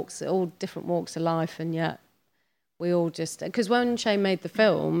all different walks of life, and yet we all just, because when Shane made the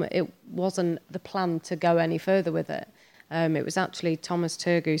film, it wasn't the plan to go any further with it. It was actually Thomas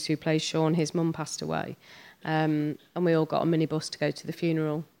Turgoose, who plays Sean. His mum passed away, and we all got a minibus to go to the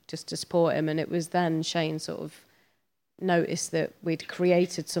funeral just to support him. And it was then Shane sort of noticed that we'd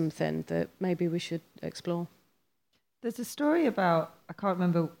created something that maybe we should explore. There's a story about, I can't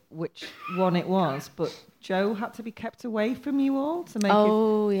remember which one it was, but Joe had to be kept away from you all to make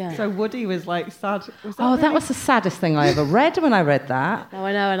yeah. So Woody was, like, sad. That was the saddest thing I ever read when I read that. Oh,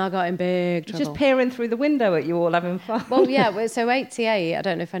 I know, and I got in big trouble. Just peering through the window at you all having fun. Well, yeah, so 88, I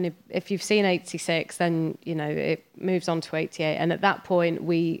don't know if you've seen 86, then, it moves on to 88. And at that point,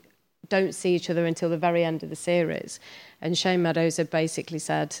 we don't see each other until the very end of the series. And Shane Meadows had basically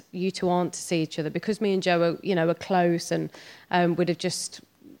said, you two aren't to see each other, because me and Joe are close, and would have just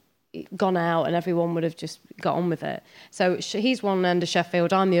gone out and everyone would have just got on with it. So he's one end of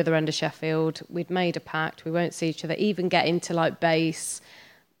Sheffield, I'm the other end of Sheffield. We'd made a pact, we won't see each other. Even get into, like, base,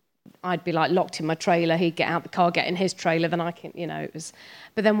 I'd be, like, locked in my trailer, he'd get out the car, get in his trailer, then I can, it was...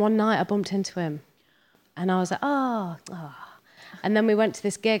 But then one night I bumped into him, and I was like, oh. And then we went to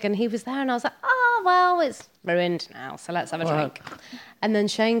this gig and he was there and I was like, oh, well, it's ruined now, so let's have a drink. And then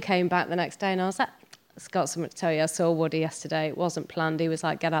Shane came back the next day and I was like, I've got something to tell you. I saw Woody yesterday. It wasn't planned. He was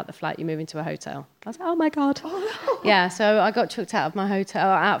like, get out the flat, you're moving to a hotel. I was like, oh my God. Oh, no. Yeah, so I got chucked out of my hotel,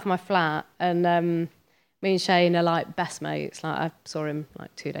 out of my flat. And me and Shane are like best mates. Like I saw him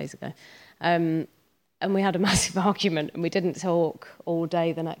like 2 days ago. And we had a massive argument and we didn't talk all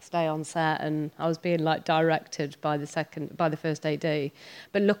day the next day on set, and I was being like directed by the first AD.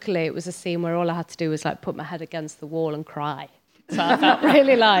 But luckily it was a scene where all I had to do was like put my head against the wall and cry. So I felt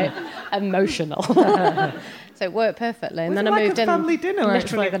really like emotional. So it worked perfectly. And was then it I like moved a in family dinner.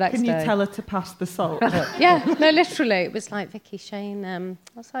 literally Like, the next can you day. tell her to pass the salt? Yeah, no, literally. It was like, Vicky, Shane, I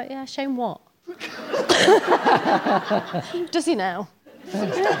was like, yeah, Shane what? Does he now?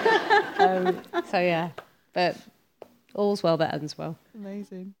 So yeah, but all's well that ends well.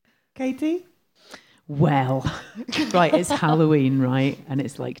 Amazing. Katie? Well, right, it's Halloween, right? And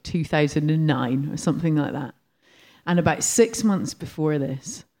it's like 2009 or something like that. And about 6 months before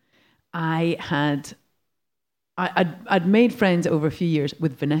this, I'd made friends over a few years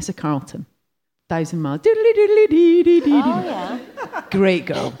with Vanessa Carlton. 1,000 Miles. Oh, yeah. Great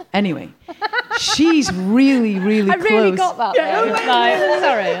girl. Anyway, she's really, really close. I really got that. Yeah,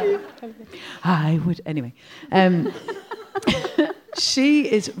 sorry. I would. Anyway, she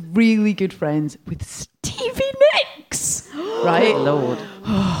is really good friends with Stevie Nicks. Right? Lord.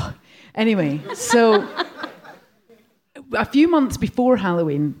 Anyway, so a few months before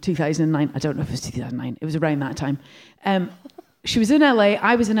Halloween 2009, I don't know if it was 2009, it was around that time, she was in LA,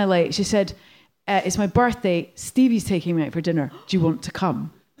 I was in LA. She said, it's my birthday, Stevie's taking me out for dinner, do you want to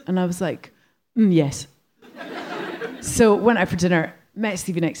come? And I was like, yes. So went out for dinner, met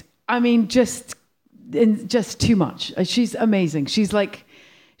Stevie Nicks. I mean, just too much. She's amazing. She's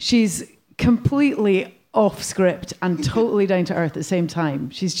completely off script and totally down to earth at the same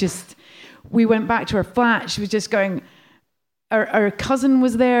time. We went back to her flat. She was just going, her cousin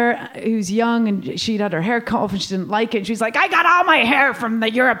was there who's young and she'd had her hair cut off and she didn't like it. And she was like, I got all my hair from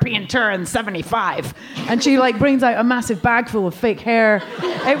the European tour in 75. And she like brings out a massive bag full of fake hair.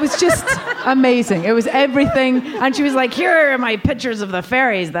 It was just amazing. It was everything. And she was like, here are my pictures of the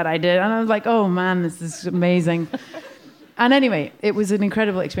fairies that I did. And I was like, oh man, this is amazing. And anyway, it was an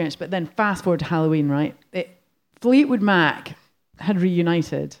incredible experience. But then fast forward to Halloween, right? Fleetwood Mac had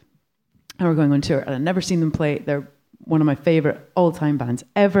reunited and were going on tour. And I'd never seen them play. They're one of my favourite all-time bands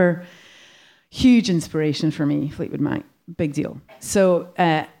ever. Huge inspiration for me, Fleetwood Mac. Big deal. So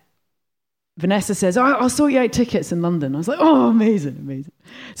Vanessa says, I'll sort you out tickets in London. I was like, oh, amazing.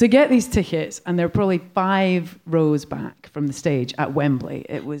 So get these tickets, and they're probably 5 rows back from the stage at Wembley.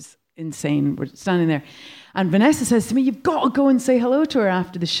 It was insane. We're standing there. And Vanessa says to me, you've got to go and say hello to her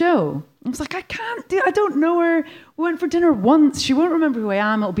after the show. I was like, I can't do it. I don't know her. We went for dinner once. She won't remember who I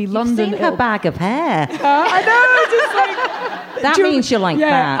am. It'll be London. You've seen her bag of hair. I know. Just like, that means you like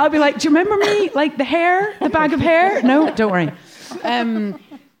that. I'll be like, do you remember me? Like the hair? The bag of hair? No, don't worry. And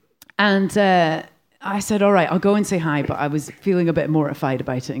I said, all right, I'll go and say hi. But I was feeling a bit mortified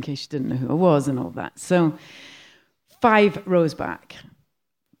about it in case she didn't know who I was and all that. So 5 rows back.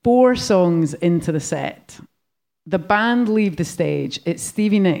 4 songs into the set, the band leave the stage. It's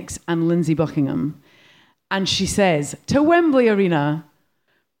Stevie Nicks and Lindsay Buckingham. And she says, to Wembley Arena,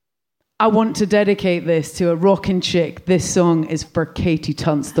 I want to dedicate this to a rockin' chick. This song is for Katie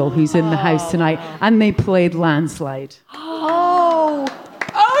Tunstall, who's in the house tonight. And they played Landslide. Oh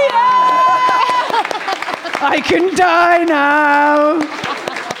yeah! I can die now.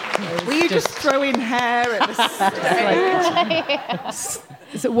 Were you just throwing hair at the stage?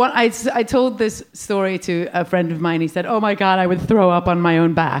 So I told this story to a friend of mine. He said, oh my God, I would throw up on my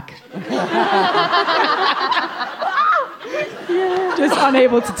own back. Just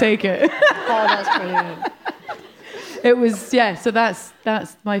unable to take it. Oh, that's brilliant. It was, so that's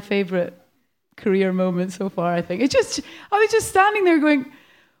my favourite career moment so far, I think. I was just standing there going,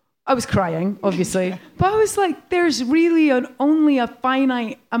 I was crying, obviously, but I was like, there's really only a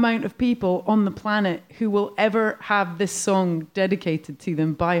finite amount of people on the planet who will ever have this song dedicated to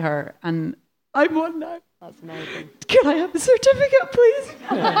them by her, and I'm one now. That's amazing. Can I have the certificate, please?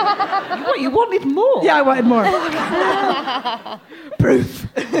 What, you wanted more? Yeah, I wanted more. Proof.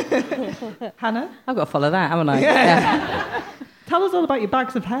 Hannah? I've got to follow that, haven't I? Yeah. Tell us all about your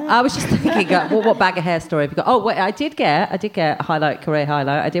bags of hair. I was just thinking, what bag of hair story have you got? Oh, wait, I did get a career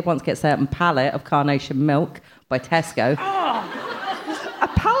highlight. I did once get sent a pallet of carnation milk by Tesco. A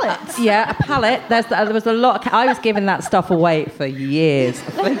pallet? Yeah, a pallet. There was a lot. I was giving that stuff away for years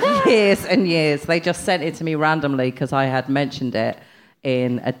and years. They just sent it to me randomly because I had mentioned it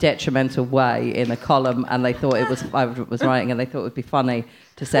in a detrimental way in a column, and they thought I was writing, and they thought it would be funny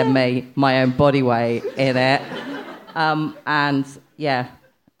to send me my own body weight in it.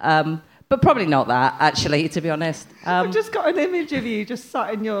 But probably not that, actually, to be honest. I've just got an image of you just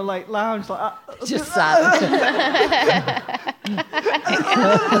sat in your lounge like just sat.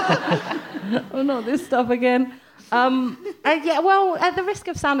 Oh, not this stuff again. At the risk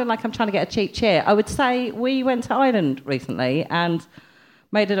of sounding like I'm trying to get a cheap cheer, I would say we went to Ireland recently and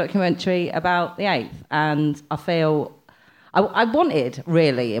made a documentary about the 8th, and I feel I wanted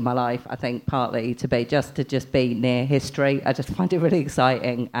really in my life, I think, partly to be near history. I just find it really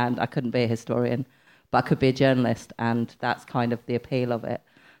exciting, and I couldn't be a historian, but I could be a journalist, and that's kind of the appeal of it.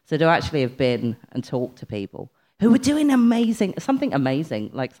 So to actually have been and talked to people who were doing something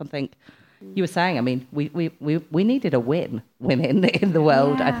amazing, like something you were saying. I mean, we needed a women in the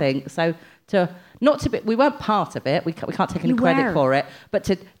world, I think. So we weren't part of it. We can't take any credit for it. But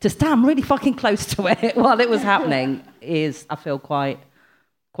to stand really fucking close to it while it was happening is, I feel quite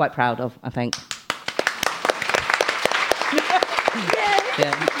proud of, I think.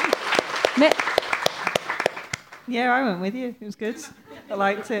 Yeah, I went with you. It was good. I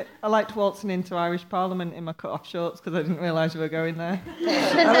liked it. I liked waltzing into Irish Parliament in my cut-off shorts because I didn't realise you were going there.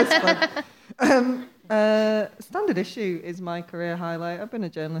 That was fun. Standard Issue is my career highlight. I've been a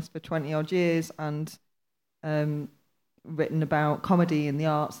journalist for 20-odd years and written about comedy and the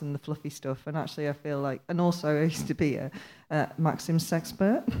arts and the fluffy stuff. And actually, I feel like... And also, I used to be a Maxim's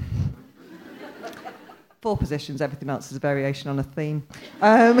sexpert. 4 positions, everything else is a variation on a theme.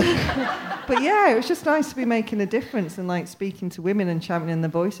 But yeah, it was just nice to be making a difference and speaking to women and championing their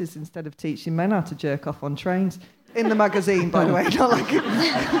voices instead of teaching men how to jerk off on trains. In the magazine, by the way, not like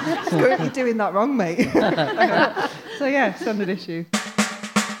you're doing that wrong, mate. So yeah, Standard Issue.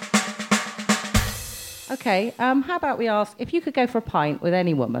 Okay, how about we ask, if you could go for a pint with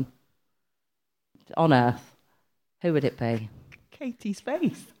any woman on Earth, who would it be? Katie's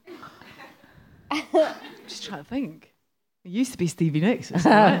face. Just trying to think. It used to be Stevie Nicks. It's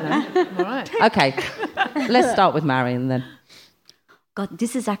all right now. All right. Okay, let's start with Marion then. God,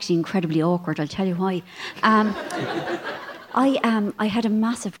 this is actually incredibly awkward. I'll tell you why. I had a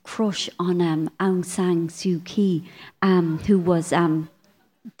massive crush on Aung San Suu Kyi, who was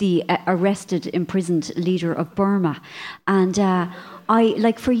the arrested, imprisoned leader of Burma, and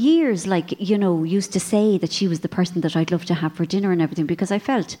I for years used to say that she was the person that I'd love to have for dinner and everything, because I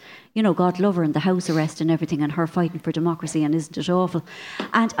felt, God love her, and the house arrest and everything, and her fighting for democracy, and isn't it awful?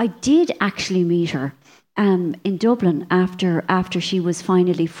 And I did actually meet her in Dublin after she was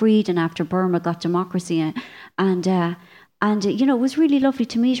finally freed and after Burma got democracy, and it was really lovely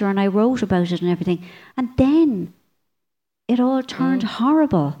to meet her, and I wrote about it and everything, and then it all turned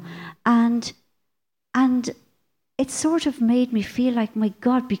horrible, and it sort of made me feel like, my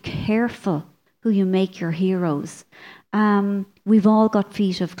God, be careful who you make your heroes. We've all got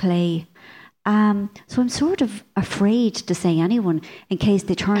feet of clay. So I'm sort of afraid to say anyone in case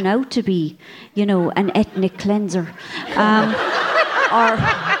they turn out to be, an ethnic cleanser.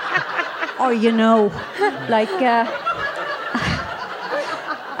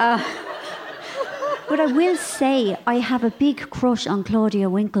 But I will say I have a big crush on Claudia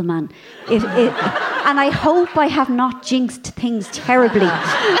Winkleman. And I hope I have not jinxed things terribly.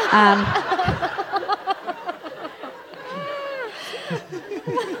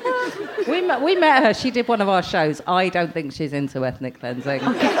 We met her. She did one of our shows. I don't think she's into ethnic cleansing.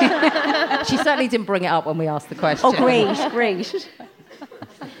 Okay. She certainly didn't bring it up when we asked the question. Oh, great.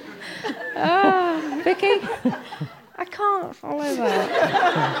 Vicky? I can't follow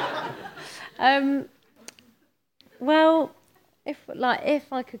that. Well, if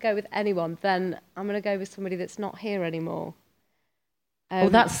I could go with anyone, then I'm going to go with somebody that's not here anymore. Well,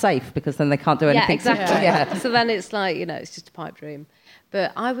 that's safe, because then they can't do anything. Yeah, exactly. Yeah. So then it's it's just a pipe dream.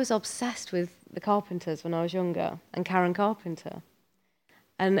 But I was obsessed with the Carpenters when I was younger, and Karen Carpenter.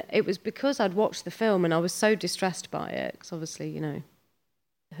 And it was because I'd watched the film and I was so distressed by it, because obviously,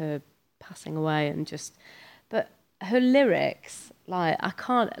 her passing away and just... But her lyrics, I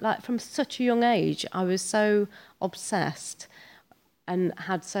can't... from such a young age, I was so obsessed and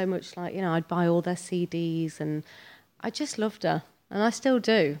had so much, I'd buy all their CDs, and I just loved her. And I still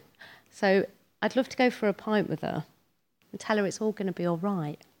do. So I'd love to go for a pint with her and tell her it's all going to be all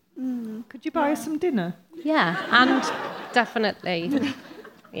right. Could you buy us some dinner? Yeah, and definitely,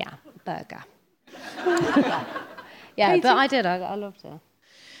 burger. Yeah, but I did. I loved her.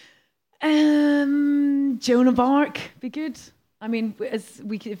 Joan of Arc, be good. I mean, if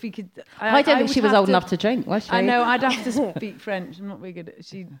we could... I don't think she was old enough to drink, was she? I know, I'd have to speak French. I'm not very good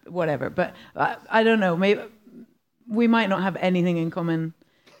at... Whatever, but I don't know, we might not have anything in common.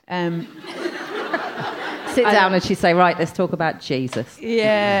 Sit down and she'd say, right, let's talk about Jesus.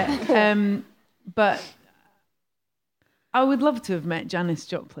 Yeah. But I would love to have met Janis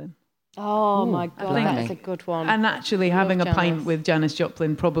Joplin. Oh, my God, think- that's a good one. And actually having a Janis. pint with Janis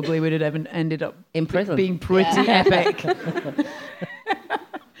Joplin probably would have ended up In prison. being pretty epic.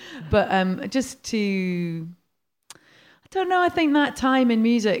 But just to... I don't know, I think that time in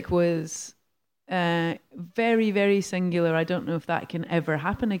music was very, very singular. I don't know if that can ever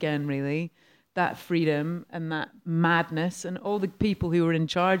happen again, really. That freedom and that madness, and all the people who were in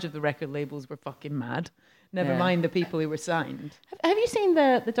charge of the record labels were fucking mad. Never mind the people who were signed. Have you seen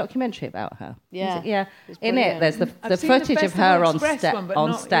the documentary about her? Yeah. Yeah. It's In it, brilliant. there's the I've seen the footage of Festival her on, Express one, but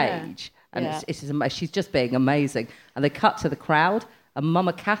on not- stage. And Yeah. she's just being amazing. And they cut to the crowd, and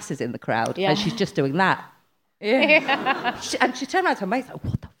Mama Cass is in the crowd, Yeah. and she's just doing that. Yeah. And she turned around to her mate, like,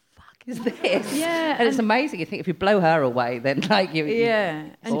 what the fuck is this? Yeah, And it's amazing. You think if you blow her away, then like you... Yeah.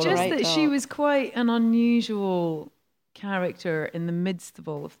 And all just right that she talk. was quite an unusual character in the midst of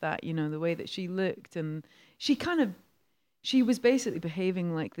all of that, you know, the way that she looked, and she was basically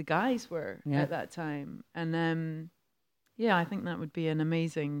behaving like the guys were at that time. And yeah, I think that would be an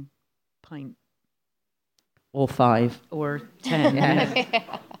amazing pint. Or 5. Or 10.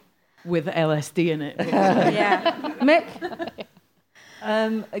 Yeah. With LSD in it. Yeah. Mick?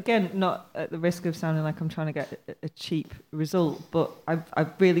 Again, not at the risk of sounding like I'm trying to get a cheap result, but I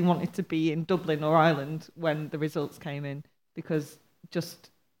really wanted to be in Dublin or Ireland when the results came in, because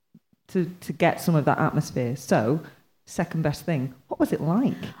just to get some of that atmosphere. So, second best thing, what was it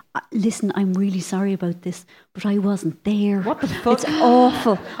like? Listen, I'm really sorry about this, but I wasn't there. What the fuck? It's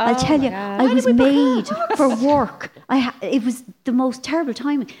awful. I'll tell you, I was made for work. It was the most terrible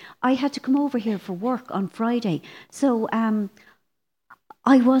timing. I had to come over here for work on Friday. So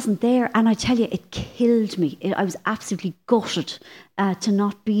I wasn't there, and I tell you, it killed me. I was absolutely gutted to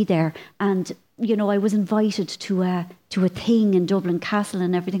not be there. And, you know, I was invited to a thing in Dublin Castle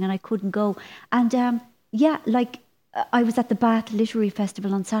and everything, and I couldn't go. And, I was at the Bath Literary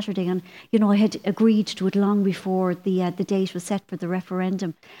Festival on Saturday, and, you know, I had agreed to it long before the date was set for the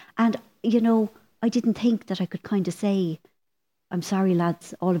referendum. And, you know, I didn't think that I could kind of say, I'm sorry,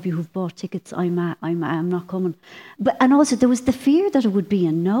 lads, all of you who've bought tickets, I'm not coming. And also there was the fear that it would be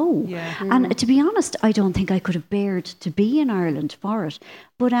a no. Yeah. And to be honest, I don't think I could have bared to be in Ireland for it.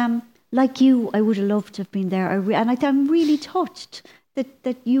 But like you, I would have loved to have been there. I'm really touched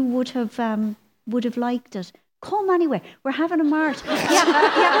that you would have liked it. Come anyway. We're having a march.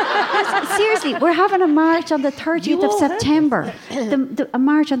 Yeah. Seriously, we're having a march on the 30th of September. A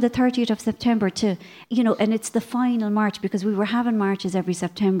march on the 30th of September to, you know, and it's the final march, because we were having marches every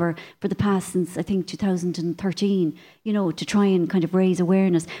September for the past since, I think, 2013, you know, to try and kind of raise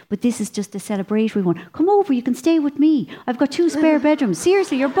awareness. But this is just a celebratory one. Come over, you can stay with me. I've got 2 spare bedrooms.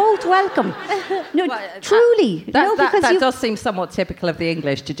 Seriously, you're both welcome. No, truly. That does seem somewhat typical of the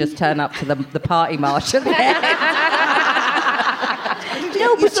English, to just turn up to the party march at the end.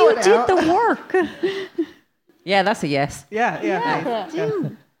 No, but you did the work. Yeah, that's a yes. Yeah.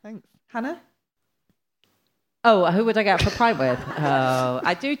 Do. Thanks. Hannah? Oh, who would I go out for a pint with? Oh,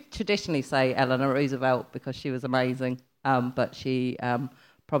 I do traditionally say Eleanor Roosevelt, because she was amazing, but she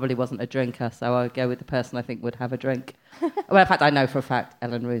probably wasn't a drinker, so I would go with the person I think would have a drink. Well, in fact, I know for a fact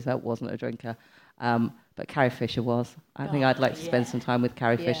Eleanor Roosevelt wasn't a drinker, but Carrie Fisher was. I think I'd like to spend some time with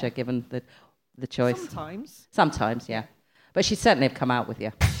Carrie Fisher, given the choice. Sometimes, yeah. But she'd certainly have come out with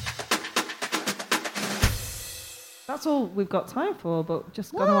you. That's all we've got time for, but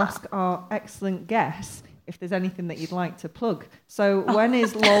just going to ask our excellent guests if there's anything that you'd like to plug. So when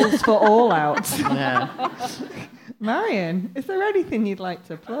is Lols for All out? Yeah. Marion, is there anything you'd like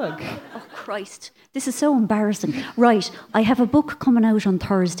to plug? Oh, Christ. This is so embarrassing. Right, I have a book coming out on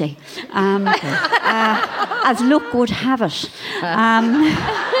Thursday. As luck would have it.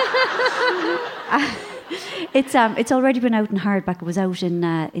 It's already been out in hardback. It was out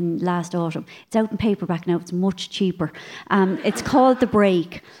in last autumn. It's out in paperback now. It's much cheaper. It's called The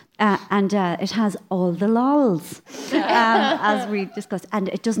Break, and it has all the lols, as we discussed. And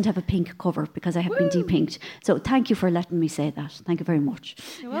it doesn't have a pink cover because I have been de-pinked. So thank you for letting me say that. Thank you very much.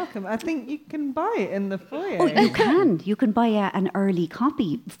 You're welcome. I think you can buy it in the foyer. Oh, you can. You can buy an early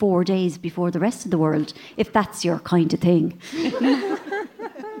copy 4 days before the rest of the world, if that's your kind of thing.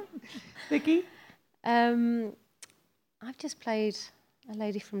 Vicky? I've just played a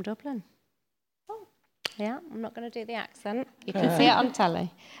lady from Dublin. Oh. Yeah, I'm not going to do the accent. You can see it on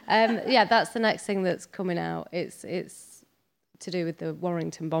telly. Yeah, that's the next thing that's coming out. It's to do with the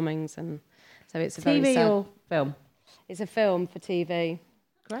Warrington bombings, and so it's a very TV sad... or film? It's a film for TV.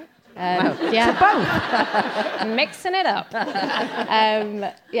 Great. Yeah, both. Mixing it up.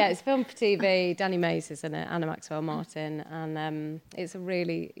 Yeah, it's filmed for TV. Danny Mays is in it, Anna Maxwell Martin, and it's a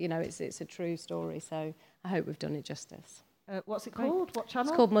really, it's a true story. So I hope we've done it justice. What's it called? What channel?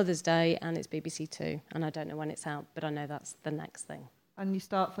 It's called Mother's Day, and it's BBC Two, and I don't know when it's out, but I know that's the next thing. And you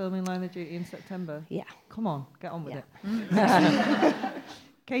start filming Line of Duty in September? Yeah. Come on, get on with it.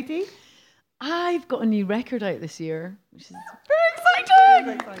 Katie? I've got a new record out this year, which is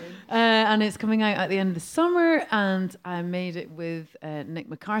very exciting. And it's coming out at the end of the summer, and I made it with Nick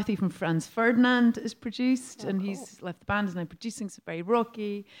McCarthy from Franz Ferdinand is produced, and he's left the band, is now producing, so very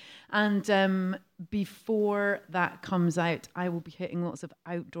rocky. And before that comes out, I will be hitting lots of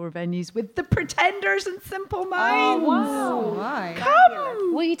outdoor venues with The Pretenders and Simple Minds. Oh, wow. Right.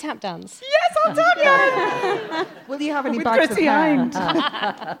 Come! Will you tap dance? Yes, I'll tap you. Will you have any With bags Chrissy of hair?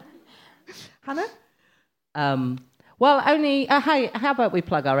 Hind. Hannah? Well, only how about we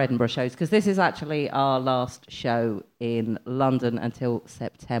plug our Edinburgh shows, because this is actually our last show in London until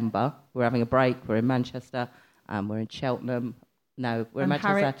September. We're having a break. We're in Manchester, we're in Cheltenham. No, we're in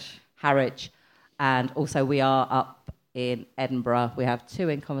Manchester, Harwich, and also we are up in Edinburgh. We have 2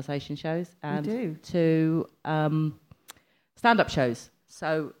 In Conversation shows and 2 stand-up shows.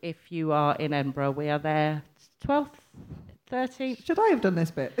 So if you are in Edinburgh, we are there 12th, 13th. Should I have done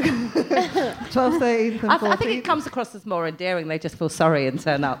this bit? 12th, 13th and 14th? I think it comes across as more endearing. They just feel sorry and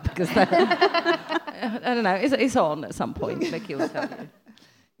turn up because I don't know. It's on at some point. Mickey will tell you.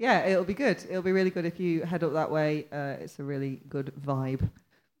 Yeah, it'll be good. It'll be really good if you head up that way. It's a really good vibe.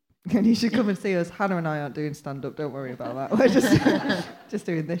 And you should come and see us. Hannah and I aren't doing stand-up. Don't worry about that. We're just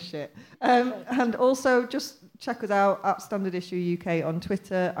doing this shit. And also, just check us out at Standard Issue UK on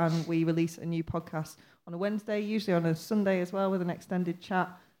Twitter. And we release a new podcast on a Wednesday, usually on a Sunday as well, with an extended chat.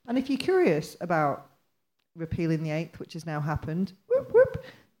 And if you're curious about repealing the 8th, which has now happened, whoop, whoop,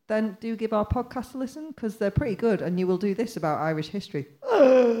 then do give our podcast a listen, because they're pretty good, and you will do this about Irish history.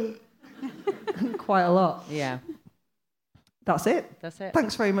 Quite a lot. Yeah. That's it. That's it.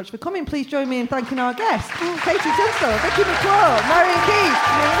 Thanks very much for coming. Please join me in thanking our guests, Katie Tunstall, Vicky McClure, Marion Keith,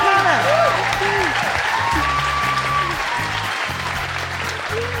 and Hannah.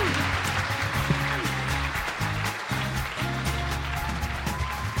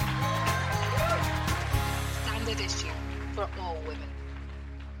 Standard Issue for all women.